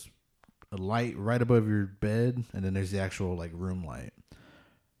there's a light right above your bed, and then there's the actual like room light.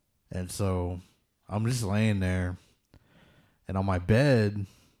 And so I'm just laying there, and on my bed,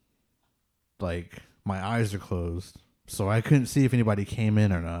 like my eyes are closed, so I couldn't see if anybody came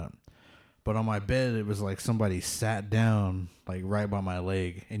in or not. But on my bed, it was like somebody sat down like right by my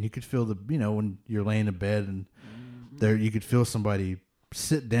leg, and you could feel when you're laying in bed and there you could feel somebody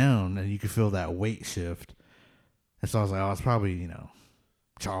sit down, and you could feel that weight shift. And so I was like, oh, it's probably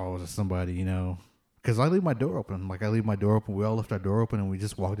Charles or somebody, because I leave my door open. Like I leave my door open. We all left our door open, and we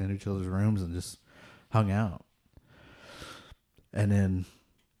just walked into each other's rooms and just hung out. And then,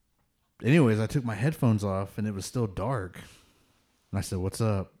 anyways, I took my headphones off, and it was still dark. And I said, "What's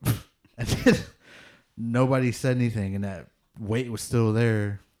up?" And then nobody said anything, and that weight was still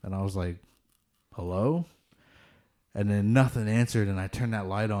there. And I was like, "Hello?" And then nothing answered, and I turned that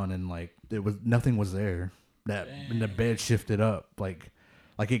light on, and like nothing was there. And the bed shifted up, like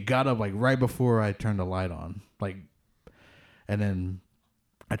it got up like right before I turned the light on, like, and then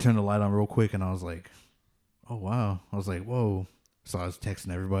I turned the light on real quick, and I was like, oh wow, I was like, whoa. So I was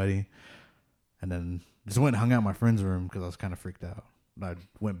texting everybody, and then just went and hung out in my friend's room because I was kind of freaked out. And I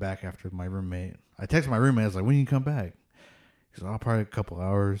went back after my roommate. I texted my roommate. I was like, when you come back? He's like, oh, probably a couple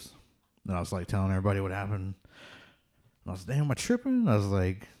hours. And I was like telling everybody what happened. And I was like, damn, am I tripping? I was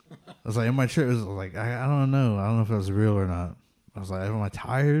like, am I tripping? It was like, I don't know. I don't know if it was real or not. I was like, am I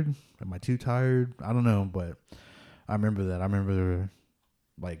tired? Am I too tired? I don't know. But I remember that. I remember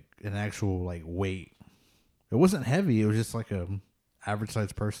like an actual like weight. It wasn't heavy. It was just like a average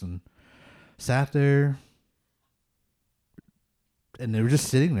sized person sat there, and they were just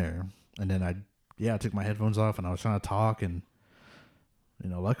sitting there. And then I took my headphones off, and I was trying to talk, and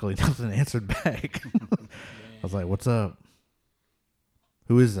luckily nothing answered back. I was like, what's up?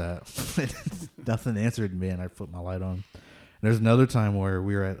 Who is that? Nothing answered me, and I flipped my light on. And there's another time where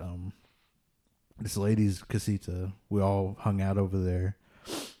we were at this lady's casita. We all hung out over there,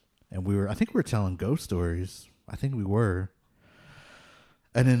 and I think we were telling ghost stories. I think we were.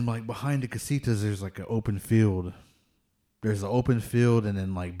 And then like behind the casitas, there's like an open field. There's an open field, and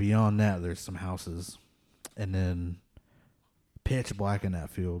then like beyond that, there's some houses. And then pitch black in that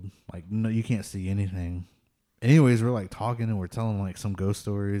field. Like, no, you can't see anything. Anyways, we're like talking, and we're telling like some ghost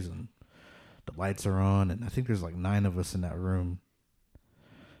stories, and the lights are on, and I think there's like 9 of us in that room.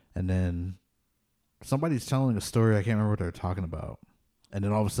 And then somebody's telling a story. I can't remember what they're talking about. And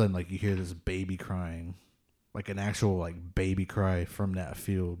then all of a sudden, like, you hear this baby crying, like an actual like baby cry from that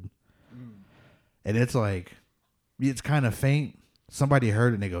field. And it's like, it's kind of faint. Somebody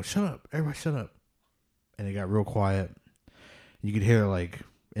heard it, and they go, shut up, everybody shut up. And it got real quiet. You could hear like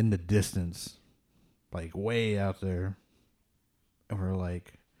in the distance, like way out there. And we're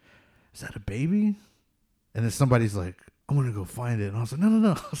like, is that a baby? And then somebody's like, I'm going to go find it. And I was like,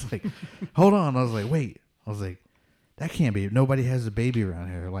 no. I was like, hold on. I was like, wait. I was like, that can't be. Nobody has a baby around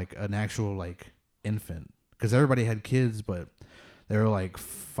here, like an actual like infant. Because everybody had kids, but they were like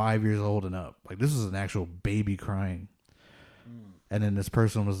 5 years old and up. Like, this is an actual baby crying. And then this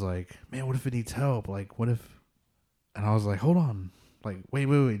person was like, man, what if it needs help? Like, what if... And I was like, hold on. Like,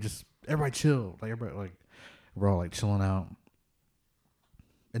 wait. Just everybody chill. Like, everybody, like, we're all like chilling out.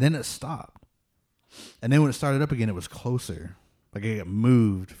 And then it stopped. And then when it started up again, it was closer. Like, it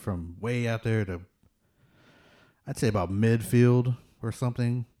moved from way out there to, I'd say about midfield or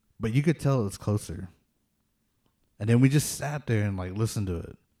something. But you could tell it was closer. And then we just sat there and like listened to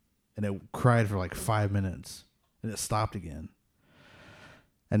it. And it cried for like 5 minutes. And it stopped again.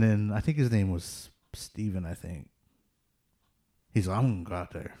 And then I think his name was Steven, I think. He's like, I'm going to go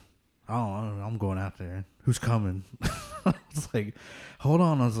out there. I'm going out there. Who's coming? I was like, hold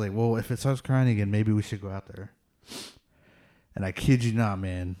on. I was like, well, if it starts crying again, maybe we should go out there. And I kid you not,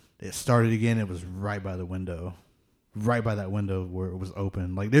 man. It started again. It was right by the window. Right by that window where it was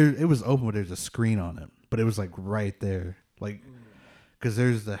open. Like, it was open, but there's a screen on it. But it was like right there. Like, because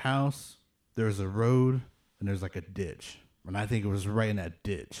there's the house, there's a road, and there's like a ditch. And I think it was right in that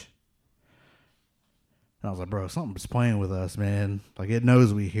ditch. And I was like, bro, something's playing with us, man. Like, it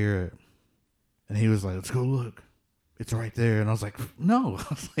knows we hear it. And he was like, let's go look. It's right there. And I was like, no. I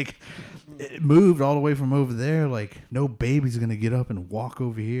was like, it moved all the way from over there. Like, no baby's going to get up and walk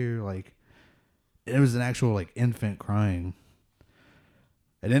over here. Like, it was an actual, like, infant crying.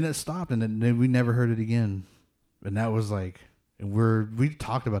 And then it stopped, and then we never heard it again. And that was like, and we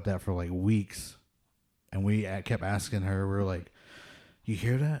talked about that for like weeks. And we kept asking her, we're like, you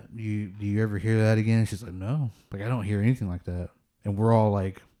hear that? Do you ever hear that again? She's like, no. Like, I don't hear anything like that. And we're all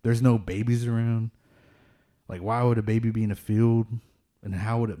like, there's no babies around. Like, why would a baby be in a field? And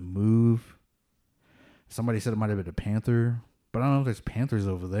how would it move? Somebody said it might have been a panther. But I don't know if there's panthers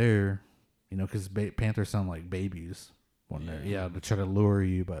over there. You know, because panthers sound like babies when they're, to try to lure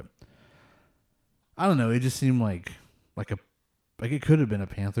you. But I don't know. It just seemed like it could have been a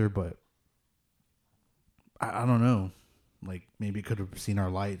panther, but I don't know. Like, maybe it could have seen our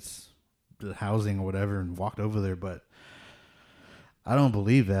lights, the housing or whatever, and walked over there. But I don't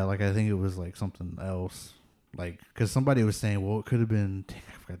believe that. Like, I think it was like something else. Like, because somebody was saying, well, it could have been,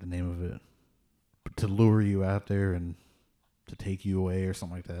 I forgot the name of it, but to lure you out there and to take you away or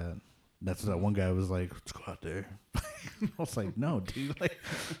something like that. That's what that one guy was like, let's go out there. I was like, no, dude. Like,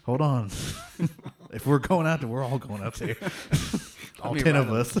 hold on. If we're going out there, we're all going out there. All 10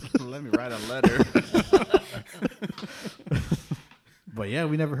 of us. Let me write a letter. But yeah,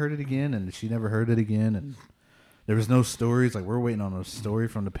 we never heard it again, and she never heard it again, and there was no stories. Like, we're waiting on a story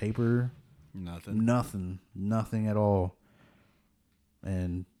from the paper, Nothing at all.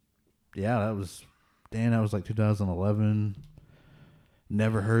 And yeah, that was like 2011.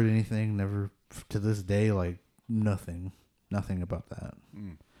 Never heard anything. Never to this day, like nothing about that.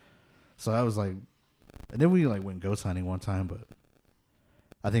 So I was like, and then we like went ghost hunting one time, but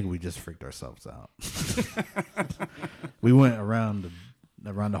I think we just freaked ourselves out. We went around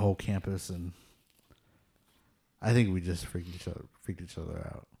the whole campus, and I think we just freaked each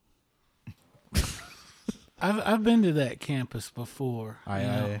other out. I've been to that campus before.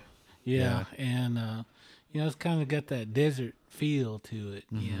 Yeah. And it's kind of got that desert feel to it,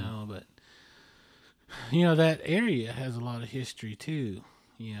 but that area has a lot of history too.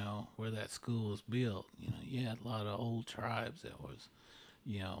 Where that school was built. You had a lot of old tribes that was,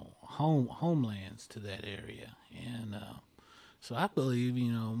 homelands to that area, and so I believe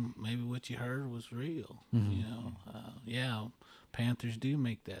maybe what you heard was real. Panthers do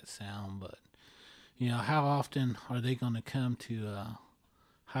make that sound, but how often are they going to come to a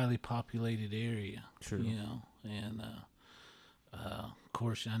highly populated area? True. And of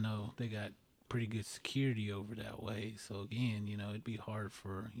course I know they got pretty good security over that way. So again, it'd be hard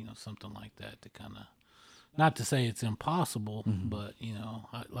for something like that to kind of, not to say it's impossible, but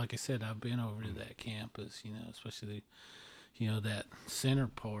like I said, I've been over to that campus. Especially that center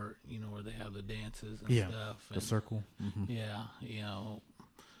part. Where they have the dances and stuff. The circle. Yeah,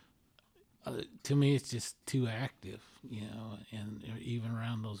 to me, it's just too active, and even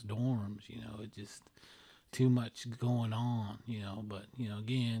around those dorms, it just too much going on, but,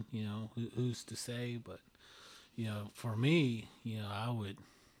 again, who's to say, but, for me,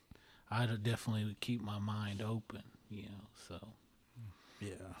 I'd definitely keep my mind open, so.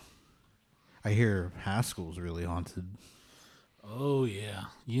 Yeah. I hear Haskell's really haunted. Oh yeah.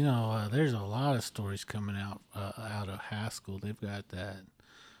 There's a lot of stories coming out of Haskell. They've got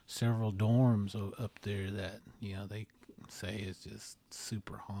several dorms up there that they say is just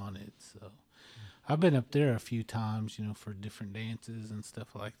super haunted. So I've been up there a few times, for different dances and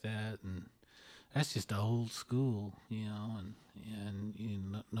stuff like that, and that's just the old school, and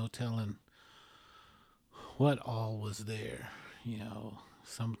no telling what all was there.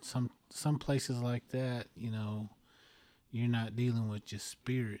 Some places like that, you're not dealing with just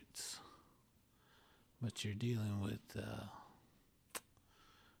spirits, but you're dealing with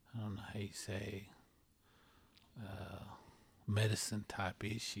I don't know how you say, medicine type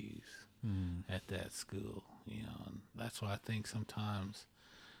issues at that school, and that's why I think sometimes,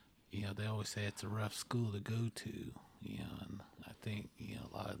 they always say it's a rough school to go to, and I think,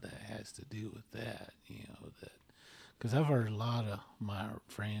 a lot of that has to do with that, that, because I've heard a lot of my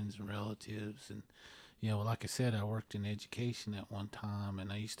friends and relatives, and, like I said, I worked in education at one time,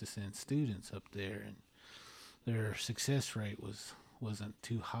 and I used to send students up there, and their success rate wasn't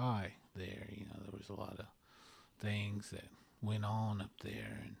too high there. There was a lot of things that went on up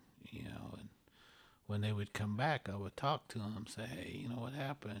there, and and when they would come back, I would talk to them, say, hey, what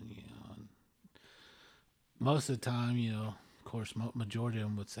happened, and most of the time, of course, majority of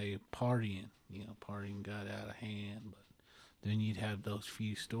them would say partying, partying got out of hand, but then you'd have those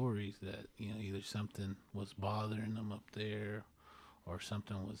few stories that, either something was bothering them up there or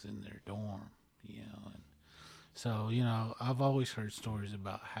something was in their dorm, and so, I've always heard stories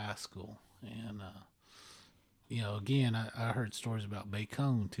about Haskell, and, again, I heard stories about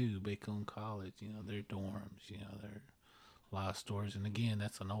Bacone, too, Bacone College, their dorms, there are a lot of stories, and again,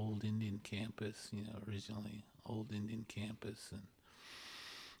 that's an old Indian campus, originally old Indian campus, and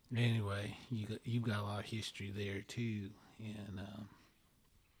anyway, you've got a lot of history there, too, and,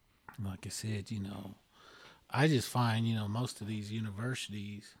 like I said, I just find, most of these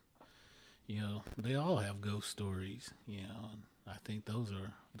universities, they all have ghost stories, and I think those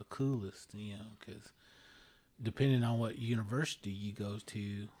are the coolest, because depending on what university you go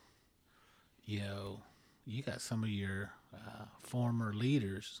to, you got some of your former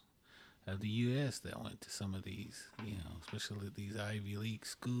leaders of the U.S. that went to some of these, especially these Ivy League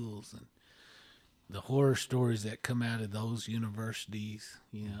schools, and the horror stories that come out of those universities,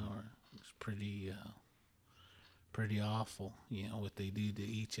 are pretty awful, what they do to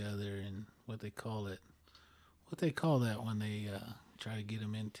each other, and what they call that when they try to get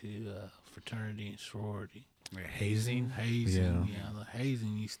them into fraternity and sorority. Like hazing? Yeah. The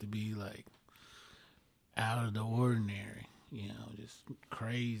hazing used to be like out of the ordinary, just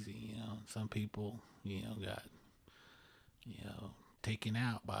crazy, some people, got, taken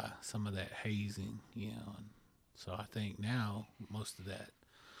out by some of that hazing, and so I think now most of that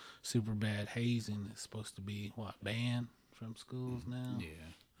super bad hazing is supposed to be banned from schools now.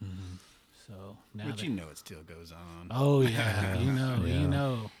 Yeah. So now, but it still goes on. Oh yeah, you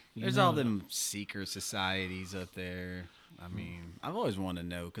know, There's all them secret societies up there. I mean, I've always wanted to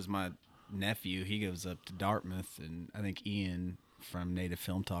know because my nephew, he goes up to Dartmouth, and I think Ian from Native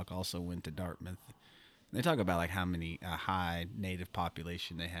Film Talk also went to Dartmouth. They talk about like how many high Native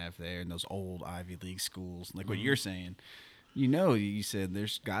population they have there in those old Ivy League schools. Like what you're saying, you said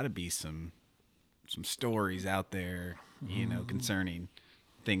there's got to be some stories out there, concerning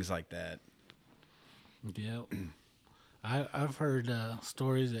things like that. Yep. I've heard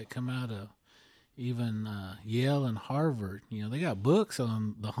stories that come out of even Yale and Harvard. They got books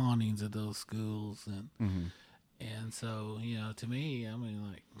on the hauntings of those schools, and so to me, I mean,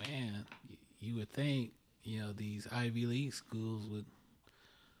 like, man, you would think these Ivy League schools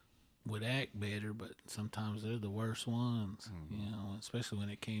would act better, but sometimes they're the worst ones. Especially when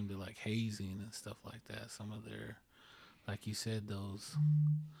it came to like hazing and stuff like that. Some of their, like you said, those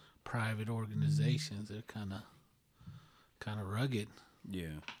private organizations, they're kind of rugged.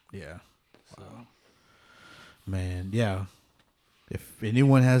 Yeah. So, man, yeah. If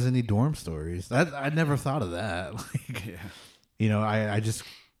anyone has any dorm stories, I never thought of that. Like, I just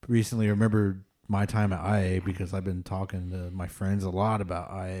recently remembered my time at IA because I've been talking to my friends a lot about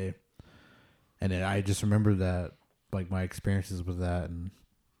IA, and then I just remember that, like, my experiences with that, and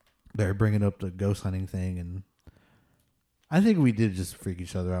they're bringing up the ghost hunting thing, and I think we did just freak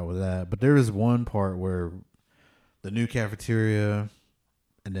each other out with that. But there was one part where the new cafeteria,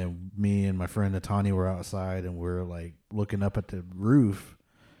 and then me and my friend Natani were outside, and we're like looking up at the roof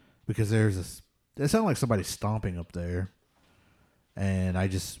because there's this. It sounded like somebody stomping up there, and I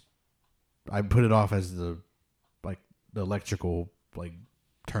put it off as the electrical like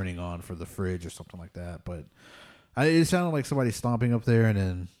turning on for the fridge or something like that. But it sounded like somebody stomping up there,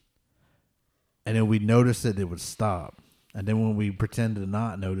 and then we noticed it would stop, and then when we pretended to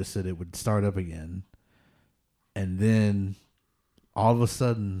not notice it would start up again, and then all of a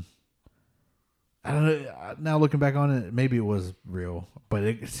sudden, I don't know. Now looking back on it, maybe it was real, but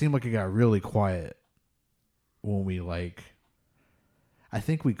it seemed like it got really quiet when we I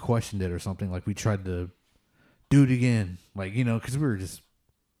think we questioned it or something. Like we tried to do it again, because we were just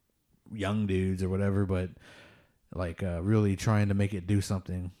young dudes or whatever, but really trying to make it do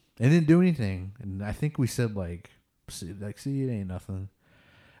something. It didn't do anything, and I think we said see, it ain't nothing.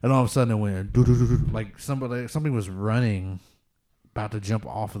 And all of a sudden it went like somebody was running, about to jump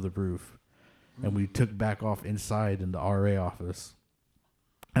off of the roof, and we took back off inside in the RA office.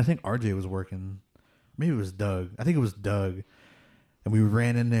 I think RJ was working. Maybe it was Doug. I think it was Doug. And we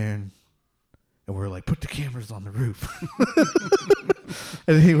ran in there and we were like, put the cameras on the roof.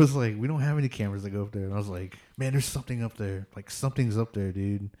 And he was like, we don't have any cameras that go up there. And I was like, man, there's something up there. Like, something's up there,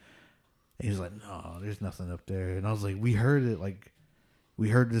 dude. And he was like, no, there's nothing up there. And I was like, we heard it. Like, we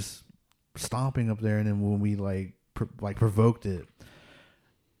heard this stomping up there. And then when we provoked it,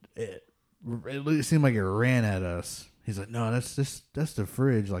 it seemed like it ran at us. He's like, no, that's the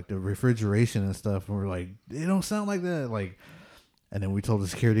fridge, like the refrigeration and stuff. And we're like, it don't sound like that. Like, and then we told the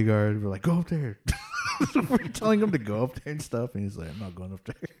security guard, we're like, go up there. We're telling him to go up there and stuff. And he's like, I'm not going up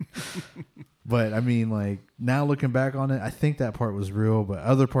there. But I mean, now looking back on it, I think that part was real, but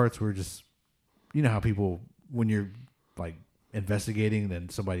other parts were just, how people, when you're investigating, then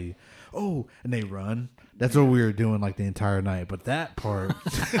somebody, and they run. That's what we were doing the entire night. But that part,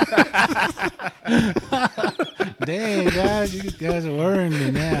 dang, guys, you guys are worrying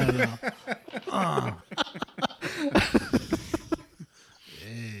me now.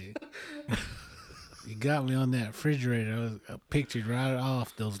 Hey, you got me on that refrigerator. I pictured right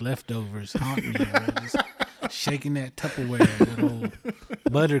off those leftovers haunting me. Just shaking that Tupperware, that old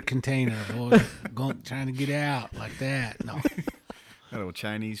butter container, boy, trying to get out like that. No. That old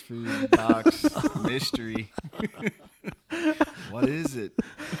Chinese food box mystery. What is it?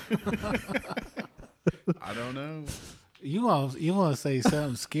 I don't know. You want to say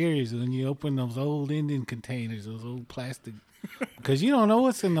something scary when you open those old Indian containers, those old plastic, because you don't know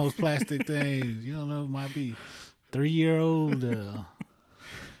what's in those plastic things. You don't know, it might be 3-year-old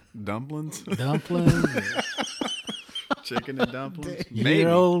dumplings, chicken and dumplings,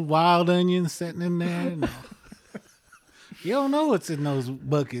 year-old wild onions sitting in there. No. You don't know what's in those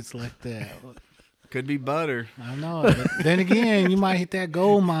buckets like that. Could be butter. I know. But then again, you might hit that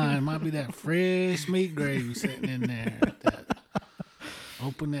gold mine. It might be that fresh meat gravy sitting in there.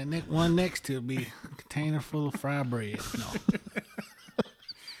 Open that one next to it, be a container full of fry bread. No.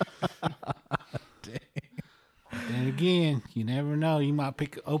 Then again, you never know. You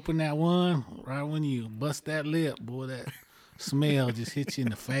might open that one right when you bust that lip, boy. That smell just hits you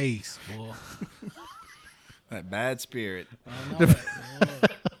in the face, boy. That bad spirit. I know.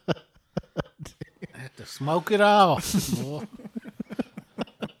 Have to smoke it off, boy.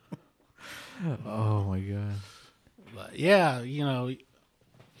 Oh my god. But yeah, a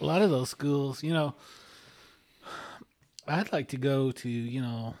lot of those schools, I'd like to go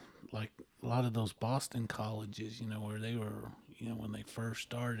to, like a lot of those Boston colleges, where they were, when they first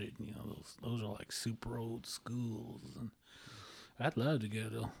started, those are like super old schools, and I'd love to go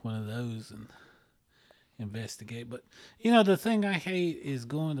to one of those and investigate. But the thing I hate is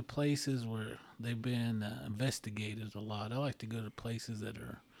going to places where they've been investigated a lot. I like to go to places that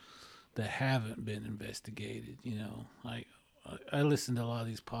haven't been investigated. Like I listen to a lot of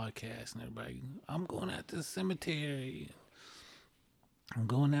these podcasts, and everybody, I'm going out to the cemetery. I'm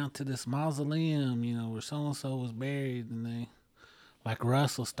going out to this mausoleum, where so and so was buried, and they, like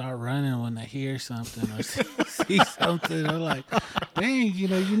Russell, start running when they hear something or see something. They're like,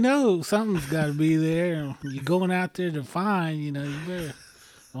 dang, something's got to be there. And you're going out there to find, you better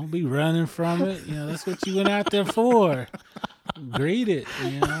don't be running from it. That's what you went out there for. Greet it,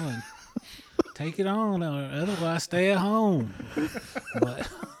 and take it on, or otherwise stay at home. But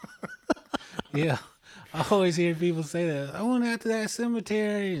yeah, I always hear people say that. I went out to that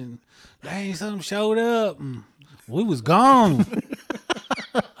cemetery and dang, something showed up and we was gone.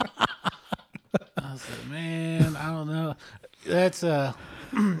 I said, man, I don't know. That's in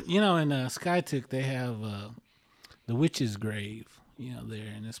Skytook they have the witch's grave,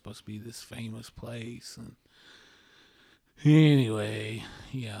 there, and it's supposed to be this famous place. And anyway,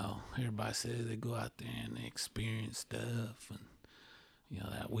 everybody says they go out there and they experience stuff, and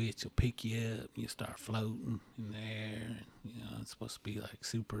that witch will pick you up and you start floating in the air. And, it's supposed to be like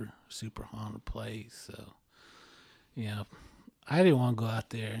super, super haunted place. So, I didn't want to go out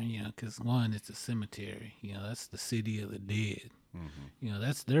there, because one, it's a cemetery. That's the city of the dead. Mm-hmm.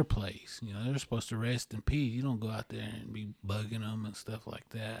 That's their place. They're supposed to rest in peace. You don't go out there and be bugging them and stuff like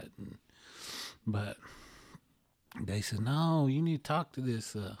that. But they said, no, you need to talk to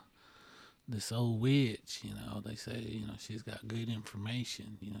this old witch. They say, she's got good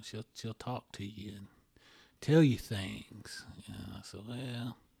information. She'll talk to you and tell you things. I said,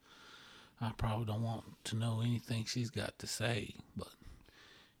 well, I probably don't want to know anything she's got to say. But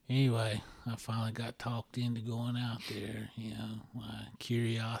anyway, I finally got talked into going out there. My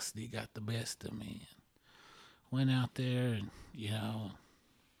curiosity got the best of me. Went out there and,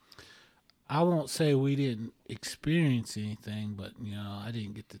 I won't say we didn't experience anything, but, I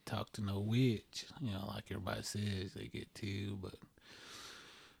didn't get to talk to no witch, like everybody says they get to. But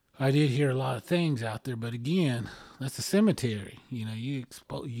I did hear a lot of things out there. But again, that's a cemetery. You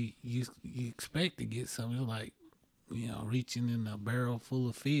expect to get something like, reaching in a barrel full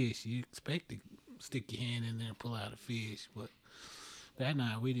of fish. You expect to stick your hand in there and pull out a fish. But that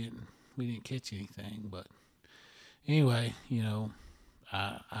night we didn't catch anything. But anyway,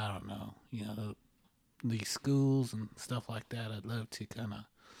 I don't know. These schools and stuff like that, I'd love to kind of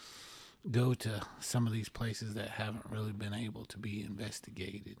go to some of these places that haven't really been able to be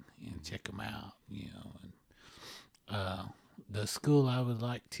investigated and check them out, And the school I would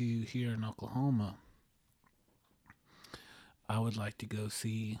like to here in Oklahoma, I would like to go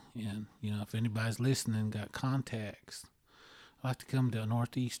see. And, if anybody's listening, got contacts, I'd like to come to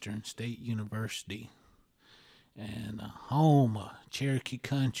Northeastern State University and home of Cherokee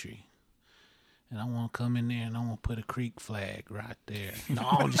country. And I want to come in there and I want to put a creek flag right there. No,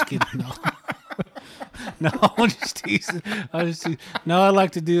 I'm just kidding. No, I'm just teasing. No, I'd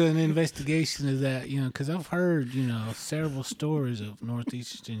like to do an investigation of that, because I've heard, several stories of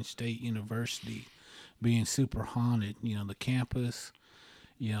Northeastern State University being super haunted. The campus,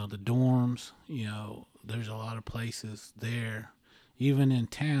 the dorms, there's a lot of places there. Even in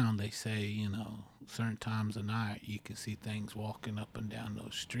town, they say, certain times of night you can see things walking up and down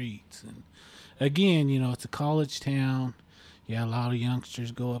those streets. And again, it's a college town. Yeah, a lot of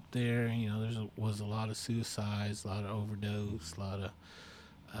youngsters go up there. Was a lot of suicides, a lot of overdose, a lot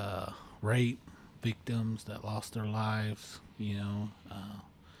of rape victims that lost their lives, in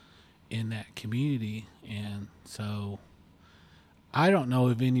that community. And so I don't know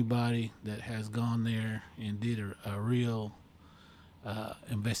of anybody that has gone there and did a real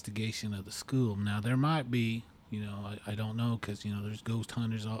investigation of the school. Now there might be, I don't know, because there's ghost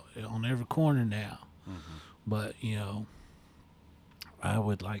hunters on every corner now. Mm-hmm. But I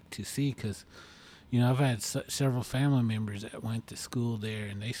would like to see, because I've had several family members that went to school there,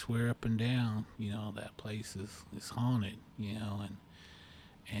 and they swear up and down, that place is haunted.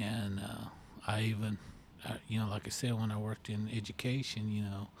 And I even, like I said, when I worked in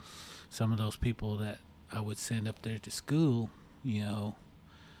education, some of those people that I would send up there to school, they'd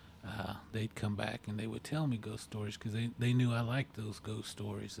come back and they would tell me ghost stories, because they knew I liked those ghost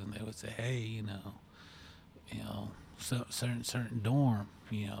stories, and they would say, hey, certain dorm,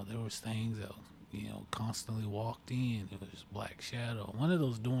 there was things that constantly walked in. It was Black Shadow. One of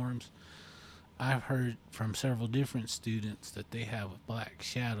those dorms, I've heard from several different students that they have a Black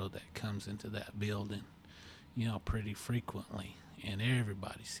Shadow that comes into that building, pretty frequently, and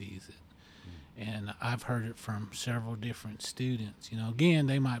everybody sees it. And I've heard it from several different students. Again,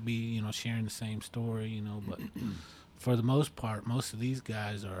 they might be, sharing the same story, but for the most part, most of these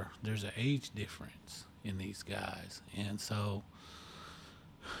guys there's an age difference in these guys. And so,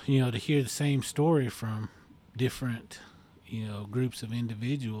 to hear the same story from different, groups of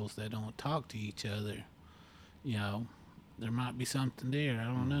individuals that don't talk to each other, there might be something there. I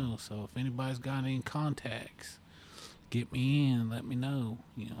don't know. So if anybody's got any contacts, get me in, let me know.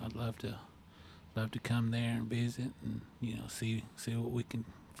 I'd love to come there and visit and see what we can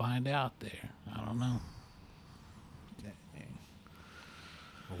find out there. I don't know.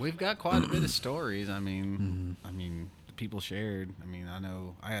 Well, we've got quite a bit of stories. I mean, people shared. I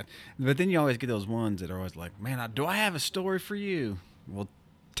know I had, but then you always get those ones that are always like, "Man, do I have a story for you?" Well,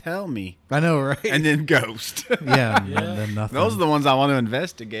 tell me. I know, right? And then ghost. Yeah, and then nothing. Those are the ones I want to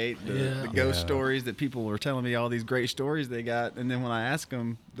investigate. The ghost stories that people were telling me all these great stories they got, and then when I ask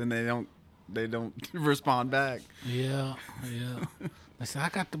them, then they don't respond back. Yeah. I said, I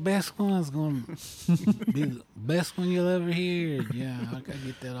got the best ones. Going to be the best one you'll ever hear. Yeah, I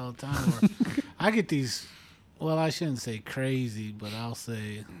get that all the time. Or I get these, well, I shouldn't say crazy, but I'll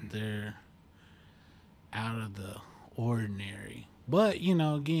say they're out of the ordinary. But,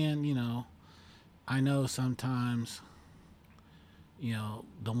 again, I know sometimes, the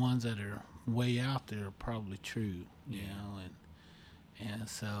ones that are way out there are probably true, and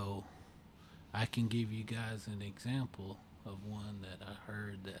so I can give you guys an example of one that I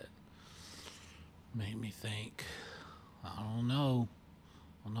heard that made me think, I don't know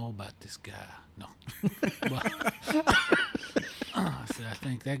about this guy. No. But, I said, I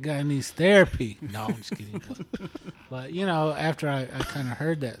think that guy needs therapy. No, I'm just kidding. But after I kind of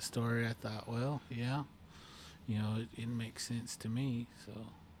heard that story, I thought, well, yeah, it makes sense to me. So,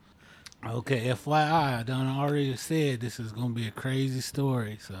 okay, FYI, I done already said this is going to be a crazy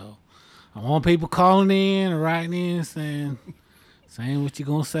story. So, I want people calling in or writing in saying what you're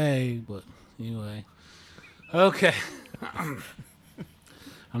going to say. But anyway, okay.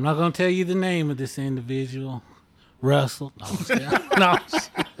 I'm not going to tell you the name of this individual. Russell. No.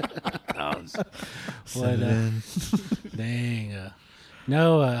 Dang.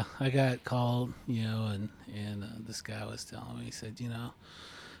 I got called, and this guy was telling me, he said,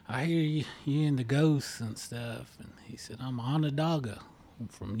 I hear you into ghosts and stuff. And he said, I'm Onondaga. I'm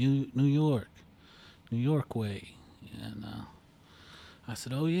from New York way. And I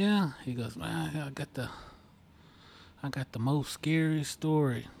said, oh yeah? He goes, man, I got the most scariest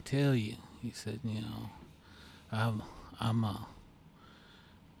story to tell you. He said, I'm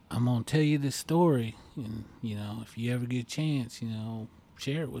gonna tell you this story, and if you ever get a chance,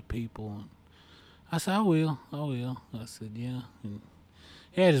 share it with people. And I said, I will. I said, yeah. And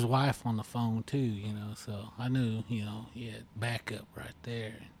he had his wife on the phone too, so I knew, he had backup right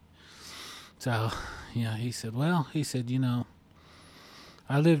there. So, he said,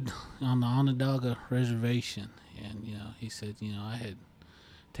 I lived on the Onondaga reservation, and he said, I had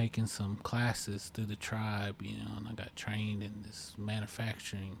taken some classes through the tribe, and I got trained in this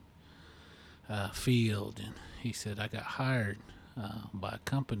manufacturing field. And he said I got hired by a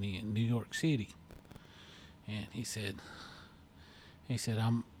company in New York City, and he said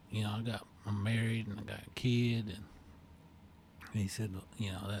I'm married and I got a kid, and he said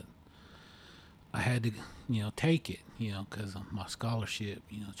that I had to take it because of my scholarship,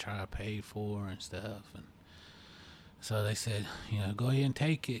 try to pay for and stuff. And so they said, go ahead and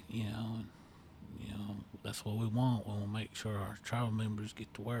take it, and, that's what we want. We want to make sure our tribal members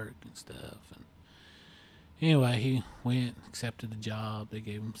get to work and stuff. And anyway, he went, accepted the job. They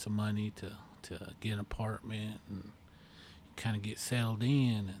gave him some money to get an apartment and kind of get settled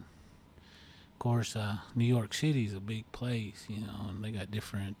in. And of course, New York City is a big place, and they got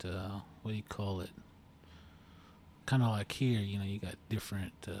different, what do you call it? Kind of like here, you got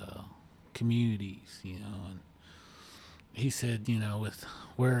different communities, and he said, with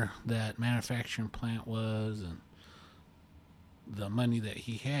where that manufacturing plant was and the money that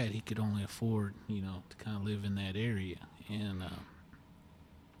he had, he could only afford, to kind of live in that area. And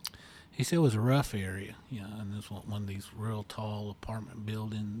he said it was a rough area, and this was one of these real tall apartment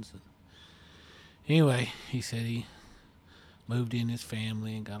buildings. And anyway, he said he moved in his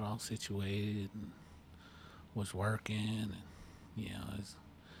family and got all situated and was working, and, it was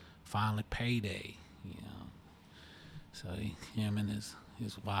finally payday, So him and his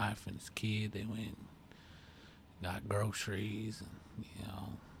wife and his kid, they went and got groceries, and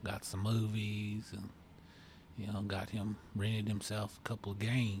got some movies, and got him rented himself a couple of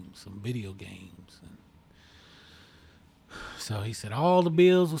games, some video games, and so he said all the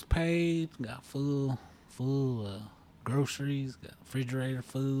bills was paid, got full groceries, got refrigerator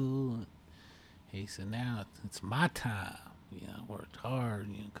full. And he said now it's my time. I worked hard,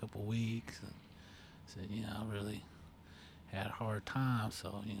 a couple of weeks, and said I really had a hard time.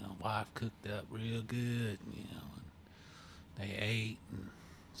 So wife cooked up real good, and they ate, and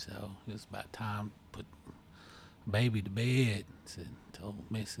so it was about time to put baby to bed. Said, told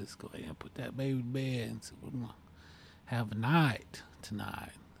Mrs. go ahead and put that baby to bed, and said we're gonna have a night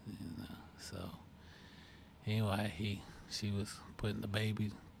tonight. So anyway, she was putting the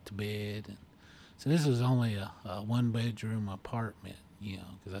baby to bed, and so this was only a 1-bedroom apartment,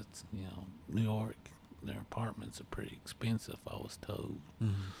 because that's New York. Their apartments are pretty expensive, I was told.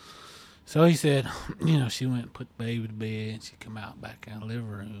 Mm-hmm. So he said, she went and put the baby to bed, and she come out back in the living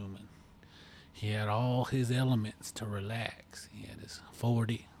room, and he had all his elements to relax. He had his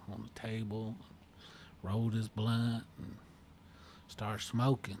 40 on the table, rolled his blunt, and started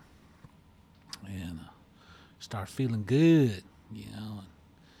smoking, and started feeling good,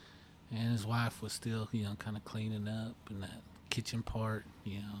 and his wife was still, kind of cleaning up in that kitchen part,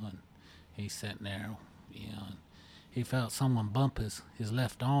 and he's sitting there, and he felt someone bump his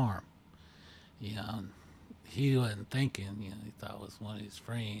left arm, and he wasn't thinking, he thought it was one of his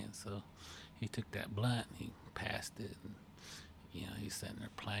friends, so he took that blunt and he passed it, and, he's sitting there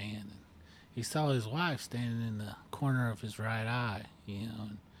playing, and he saw his wife standing in the corner of his right eye,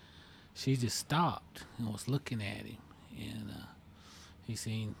 and she just stopped and was looking at him, and he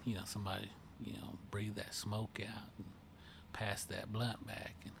seen, somebody, breathe that smoke out and pass that blunt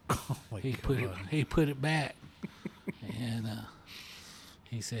back, and he put it back, and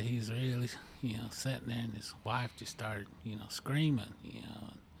he said he was really, sitting there, and his wife just started, screaming,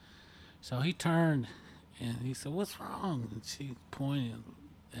 and so he turned and he said, "What's wrong?" And she pointed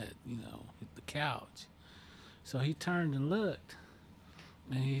at at the couch. So he turned and looked,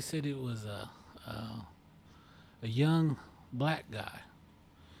 and he said it was a young black guy,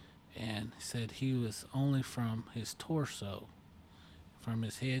 and said he was only from his torso, from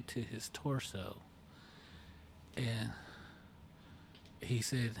his head to his torso. And he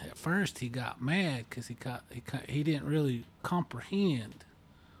said at first he got mad because he didn't really comprehend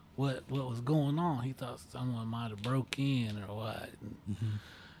what was going on. He thought someone might have broke in or what. Mm-hmm.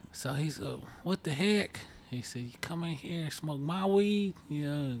 So he said, "What the heck?" He said, "You come in here and smoke my weed?"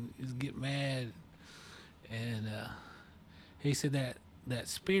 Just get mad. And he said that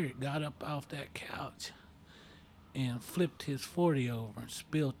spirit got up off that couch and flipped his 40 over and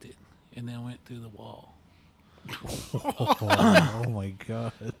spilt it, and then went through the wall. Oh my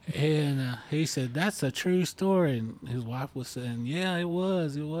God. And he said, "That's a true story." And his wife was saying, "Yeah, it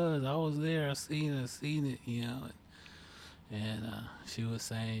was. I was there. I seen it, And she was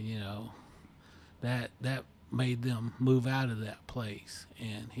saying, that made them move out of that place.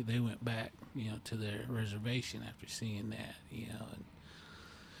 And they went back, to their reservation after seeing that, And,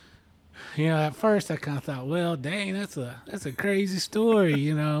 at first I kind of thought, well, dang, that's a crazy story,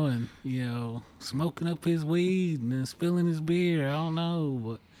 and, smoking up his weed and then spilling his beer. I don't know.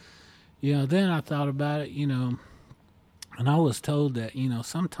 But, then I thought about it, and I was told that,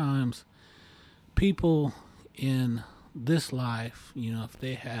 sometimes people in this life, if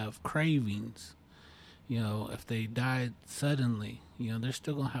they have cravings, if they died suddenly, they're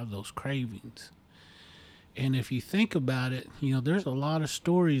still going to have those cravings. And if you think about it, there's a lot of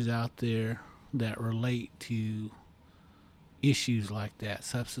stories out there that relate to issues like that,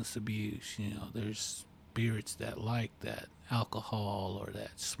 substance abuse. There's spirits that like that alcohol or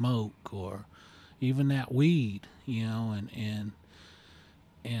that smoke or even that weed, and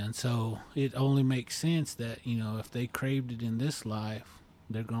so it only makes sense that, if they craved it in this life,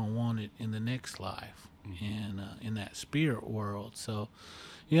 they're going to want it in the next life, and in that spirit world. So,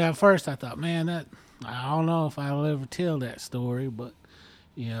 at first I thought, man, I don't know if I'll ever tell that story, but,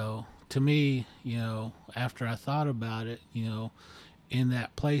 to me, after I thought about it, in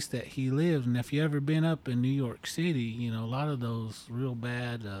that place that he lived, and if you ever been up in New York City, a lot of those real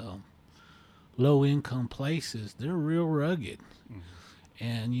bad, low-income places, they're real rugged. Mm-hmm.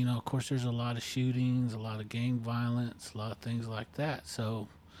 And, of course, there's a lot of shootings, a lot of gang violence, a lot of things like that. So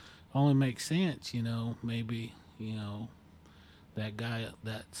it only makes sense, maybe, that guy,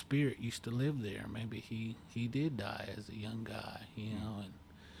 that spirit used to live there. Maybe he did die as a young guy, and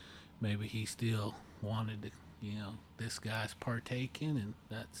maybe he still wanted to, this guy's partaking, and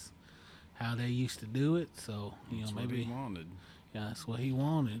that's how they used to do it. So, that's maybe what he wanted. Yeah, that's what he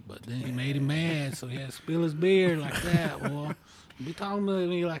wanted. But then he made him mad, so he had to spill his beer like that. Well, be talking to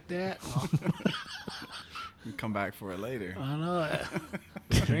me like that. Oh, You come back for it later. I know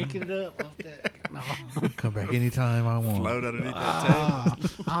it. Drinking it up off that. No. Come back anytime I want. Float underneath that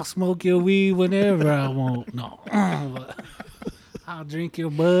table. I'll smoke your weed whenever I want. No. But I'll drink your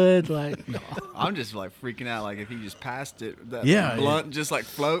bud. Like, no. I'm just like freaking out. Like if he just passed it, that Yeah, blunt just like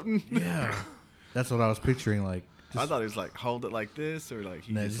floating. Yeah, that's what I was picturing. Like, I thought he was like hold it like this, or like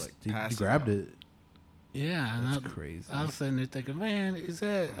he no, just like he passed grabbed out. it. Yeah, and That's crazy. I was sitting there thinking, man, is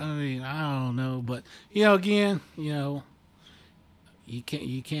that? I mean, I don't know, but you know, again, you know, you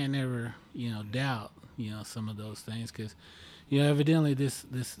can't ever, you know, doubt, you know, some of those things because, you know, evidently this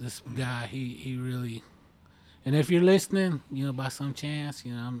guy, he really, and if you're listening, you know, by some chance,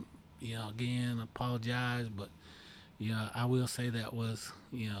 you know, I'm, you know, again, apologize, but you know, I will say that was,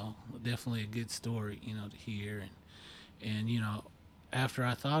 you know, definitely a good story, you know, to hear, and you know, after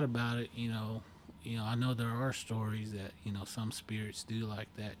I thought about it, you know, I know there are stories that, you know, some spirits do like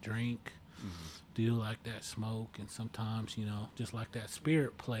that drink, do like that smoke, and sometimes, you know, just like that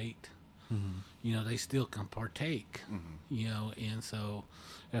spirit plate, you know, they still can partake, you know, and so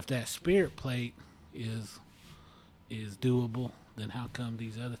if that spirit plate is doable, then how come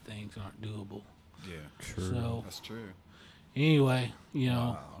these other things aren't doable? Yeah, True. So that's true. anyway, you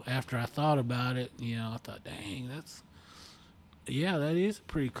know, after I thought about it, you know, I thought, dang, yeah, that is a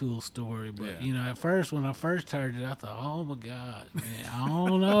pretty cool story. But, Yeah. you know, at first, when I first heard it, I thought, oh, my God, man, I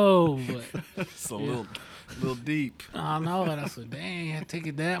don't know. But It's a little deep. I know it. I said, dang, I take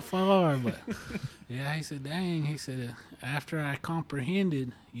it that far. But, yeah, he said, dang. He said, after I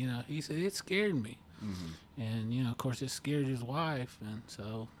comprehended, you know, he said, it scared me. And, you know, of course, it scared his wife. And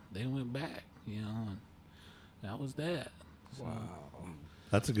so they went back, you know, and that was that. So,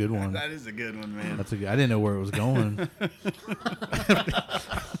 That's a good one. That is a good one, man. That's a good. I didn't know where it was going.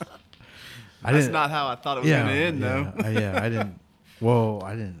 That's not how I thought it was going to end, though. I didn't. Well,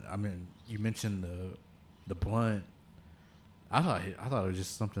 I didn't. I mean, you mentioned the blunt. I thought it was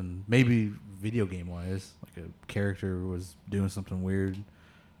just something, maybe video game wise, like a character was doing something weird.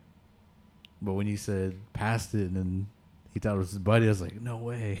 But when you said passed it and then he thought it was his buddy, I was like, no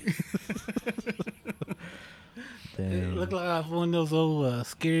way. it Dang. looked like one of those old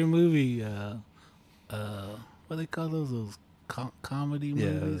scary movie, what they call those comedy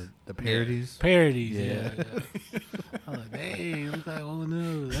Yeah, movies? the parodies. Parodies, Yeah. yeah. I was like, dang, it looks like, oh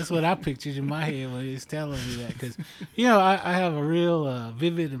no. That's what I pictured in my head when he was telling me that. Because, you know, I have a real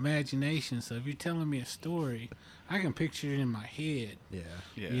vivid imagination. So if you're telling me a story, I can picture it in my head. Yeah.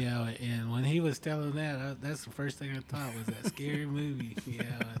 Yeah. You know, and when he was telling that, that's the first thing I thought was that scary movie. Yeah,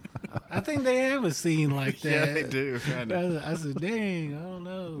 I think they have a scene like that. Yeah, they do. Kind of. I said, dang, I don't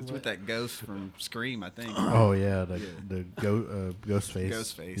know. It's but- with that ghost from Scream, I think. Oh yeah, the Ghostface.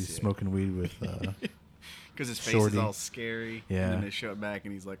 Ghostface, He's yeah. smoking weed with Because his face Shorty. is all scary. Yeah. And then they show it back,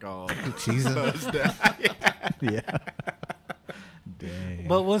 and he's like all cheesing. buzzed out. Yeah. Dang.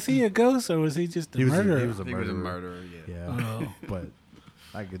 But was he a ghost or was he just a he was murderer? he was a I think he was a murderer. murderer, yeah. Yeah. Oh. But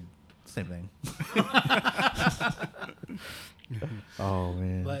I could same thing. Oh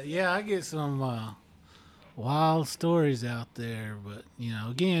man. But yeah, I get some wild stories out there. But you know,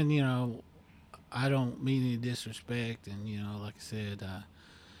 again, you know, I don't mean any disrespect, and you know, like I said,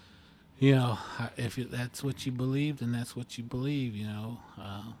 you know, if that's what you believe, then that's what you believe. You know,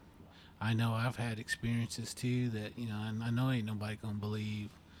 I know I've had experiences too that you know, and I know ain't nobody gonna believe.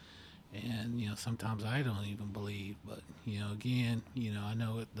 And you know, sometimes I don't even believe, but you know, again, you know, I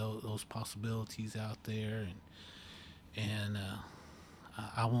know those possibilities out there, and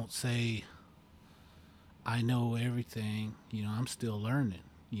I won't say I know everything. You know, I'm still learning.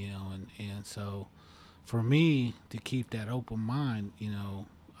 You know, and so for me to keep that open mind, you know,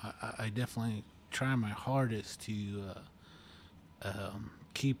 I definitely try my hardest to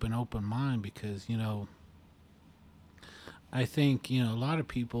keep an open mind because you know, I think you know a lot of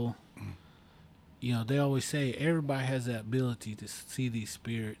people. You know, they always say everybody has that ability to see these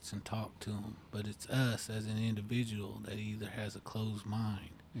spirits and talk to them, but it's us as an individual that either has a closed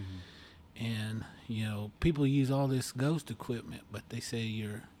mind. And, you know, people use all this ghost equipment, but they say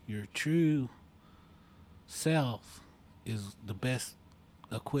your true self is the best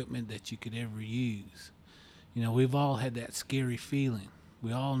equipment that you could ever use. You know, we've all had that scary feeling.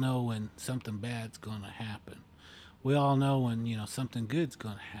 We all know when something bad's going to happen. We all know when, you know, something good's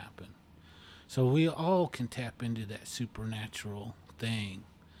going to happen. So we all can tap into that supernatural thing,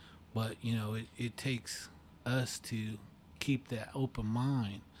 but you know it takes us to keep that open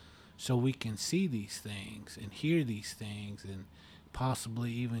mind so we can see these things and hear these things and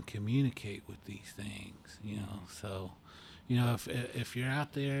possibly even communicate with these things. You know, so you know, if you're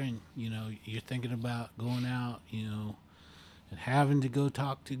out there and, you know, you're thinking about going out, you know, and having to go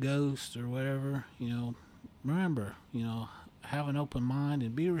talk to ghosts or whatever, you know, remember, you know, have an open mind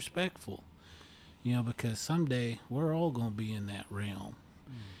and be respectful, you know, because someday we're all going to be in that realm.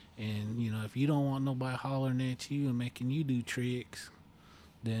 And, you know, if you don't want nobody hollering at you and making you do tricks,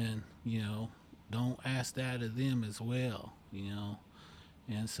 then, you know, don't ask that of them as well, you know.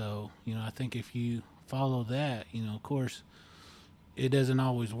 And so, you know, I think if you follow that, you know, of course, it doesn't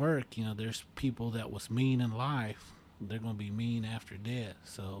always work. You know, there's people that was mean in life, they're going to be mean after death.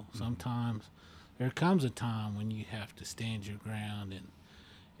 So sometimes there comes a time when you have to stand your ground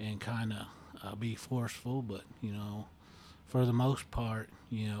and kind of be forceful, but, you know, for the most part,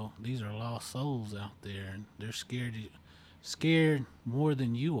 you know, these are lost souls out there, and they're scared more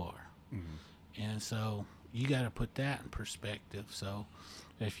than you are. And so you got to put that in perspective. So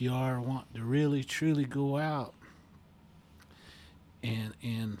if you are wanting to really truly go out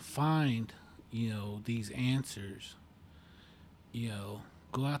and find, you know, these answers, you know,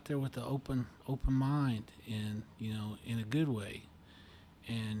 go out there with an open mind, and, you know, in a good way.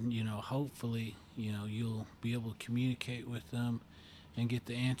 And, you know, hopefully, you know, you'll be able to communicate with them and get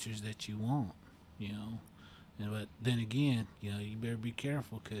the answers that you want, you know. But then again, you know, you better be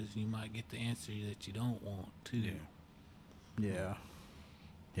careful, because you might get the answer that you don't want, too. Yeah,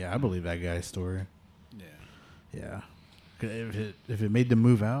 I believe that guy's story. Yeah. 'Cause if it made them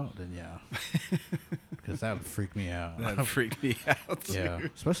move out, then yeah. Because that would freak me out. That freaked me out. Too. Yeah,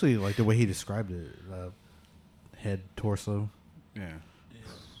 especially like the way he described it, head, torso. Yeah.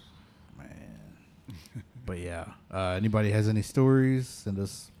 Man. But yeah, anybody has any stories, send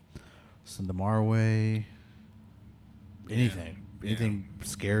them our way. Anything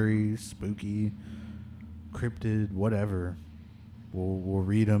scary, spooky, cryptid, whatever. We'll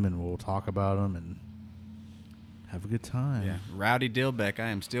read them and we'll talk about them and have a good time. Yeah. Rowdy Dilbeck, I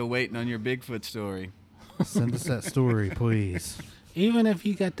am still waiting on your Bigfoot story. Send us that story, please. Even if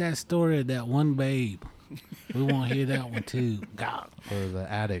you got that story of that one babe, we want to hear that one too. God. Or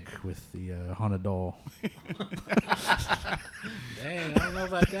the attic with the haunted doll. Dang, I don't know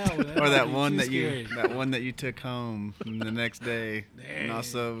about that one. Or that might be one too that scary. you took home the next day. Dang. Not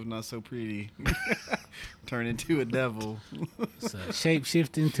so pretty. Turn into a devil. So shape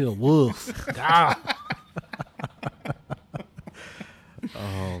shift into a wolf. God.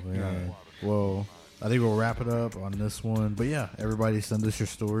 Oh man. Well, I think we'll wrap it up on this one. But yeah, everybody send us your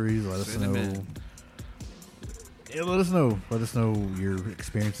stories. Let us Send 'em know. in. Yeah, let us know. Let us know your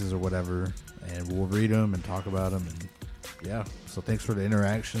experiences or whatever, and we'll read them and talk about them. And yeah, so thanks for the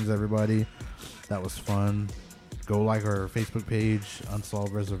interactions, everybody. That was fun. Go like our Facebook page,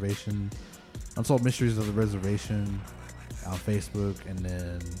 Unsolved Mysteries of the Reservation on Facebook, and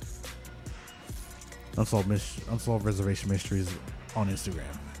then Unsolved Reservation Mysteries on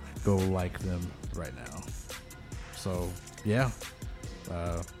Instagram. Go like them right now. So yeah,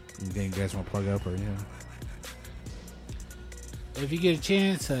 anything you guys want to plug up or anything? If you get a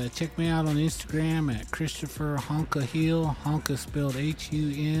chance, check me out on Instagram at Christopher Honka Hill. Honka spelled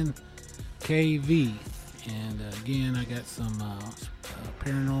Hunkv. And again, I got some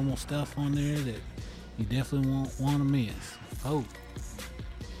paranormal stuff on there that you definitely won't want to miss. Oh,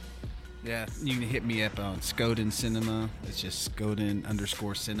 Yeah, you can hit me up on Skoden Cinema. It's just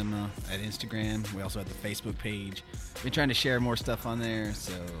Skoden_cinema at Instagram. We also have the Facebook page. Been trying to share more stuff on there,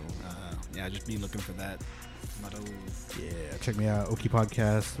 so yeah, just be looking for that. Yeah, check me out. Oki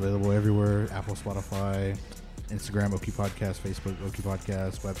Podcast, available everywhere. Apple, Spotify, Instagram, Oki Podcast, Facebook, Oki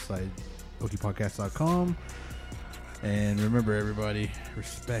Podcast, website, okipodcast.com. And remember, everybody,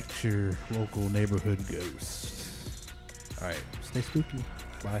 respect your local neighborhood ghosts. All right, stay spooky.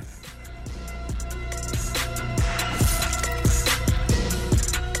 Bye.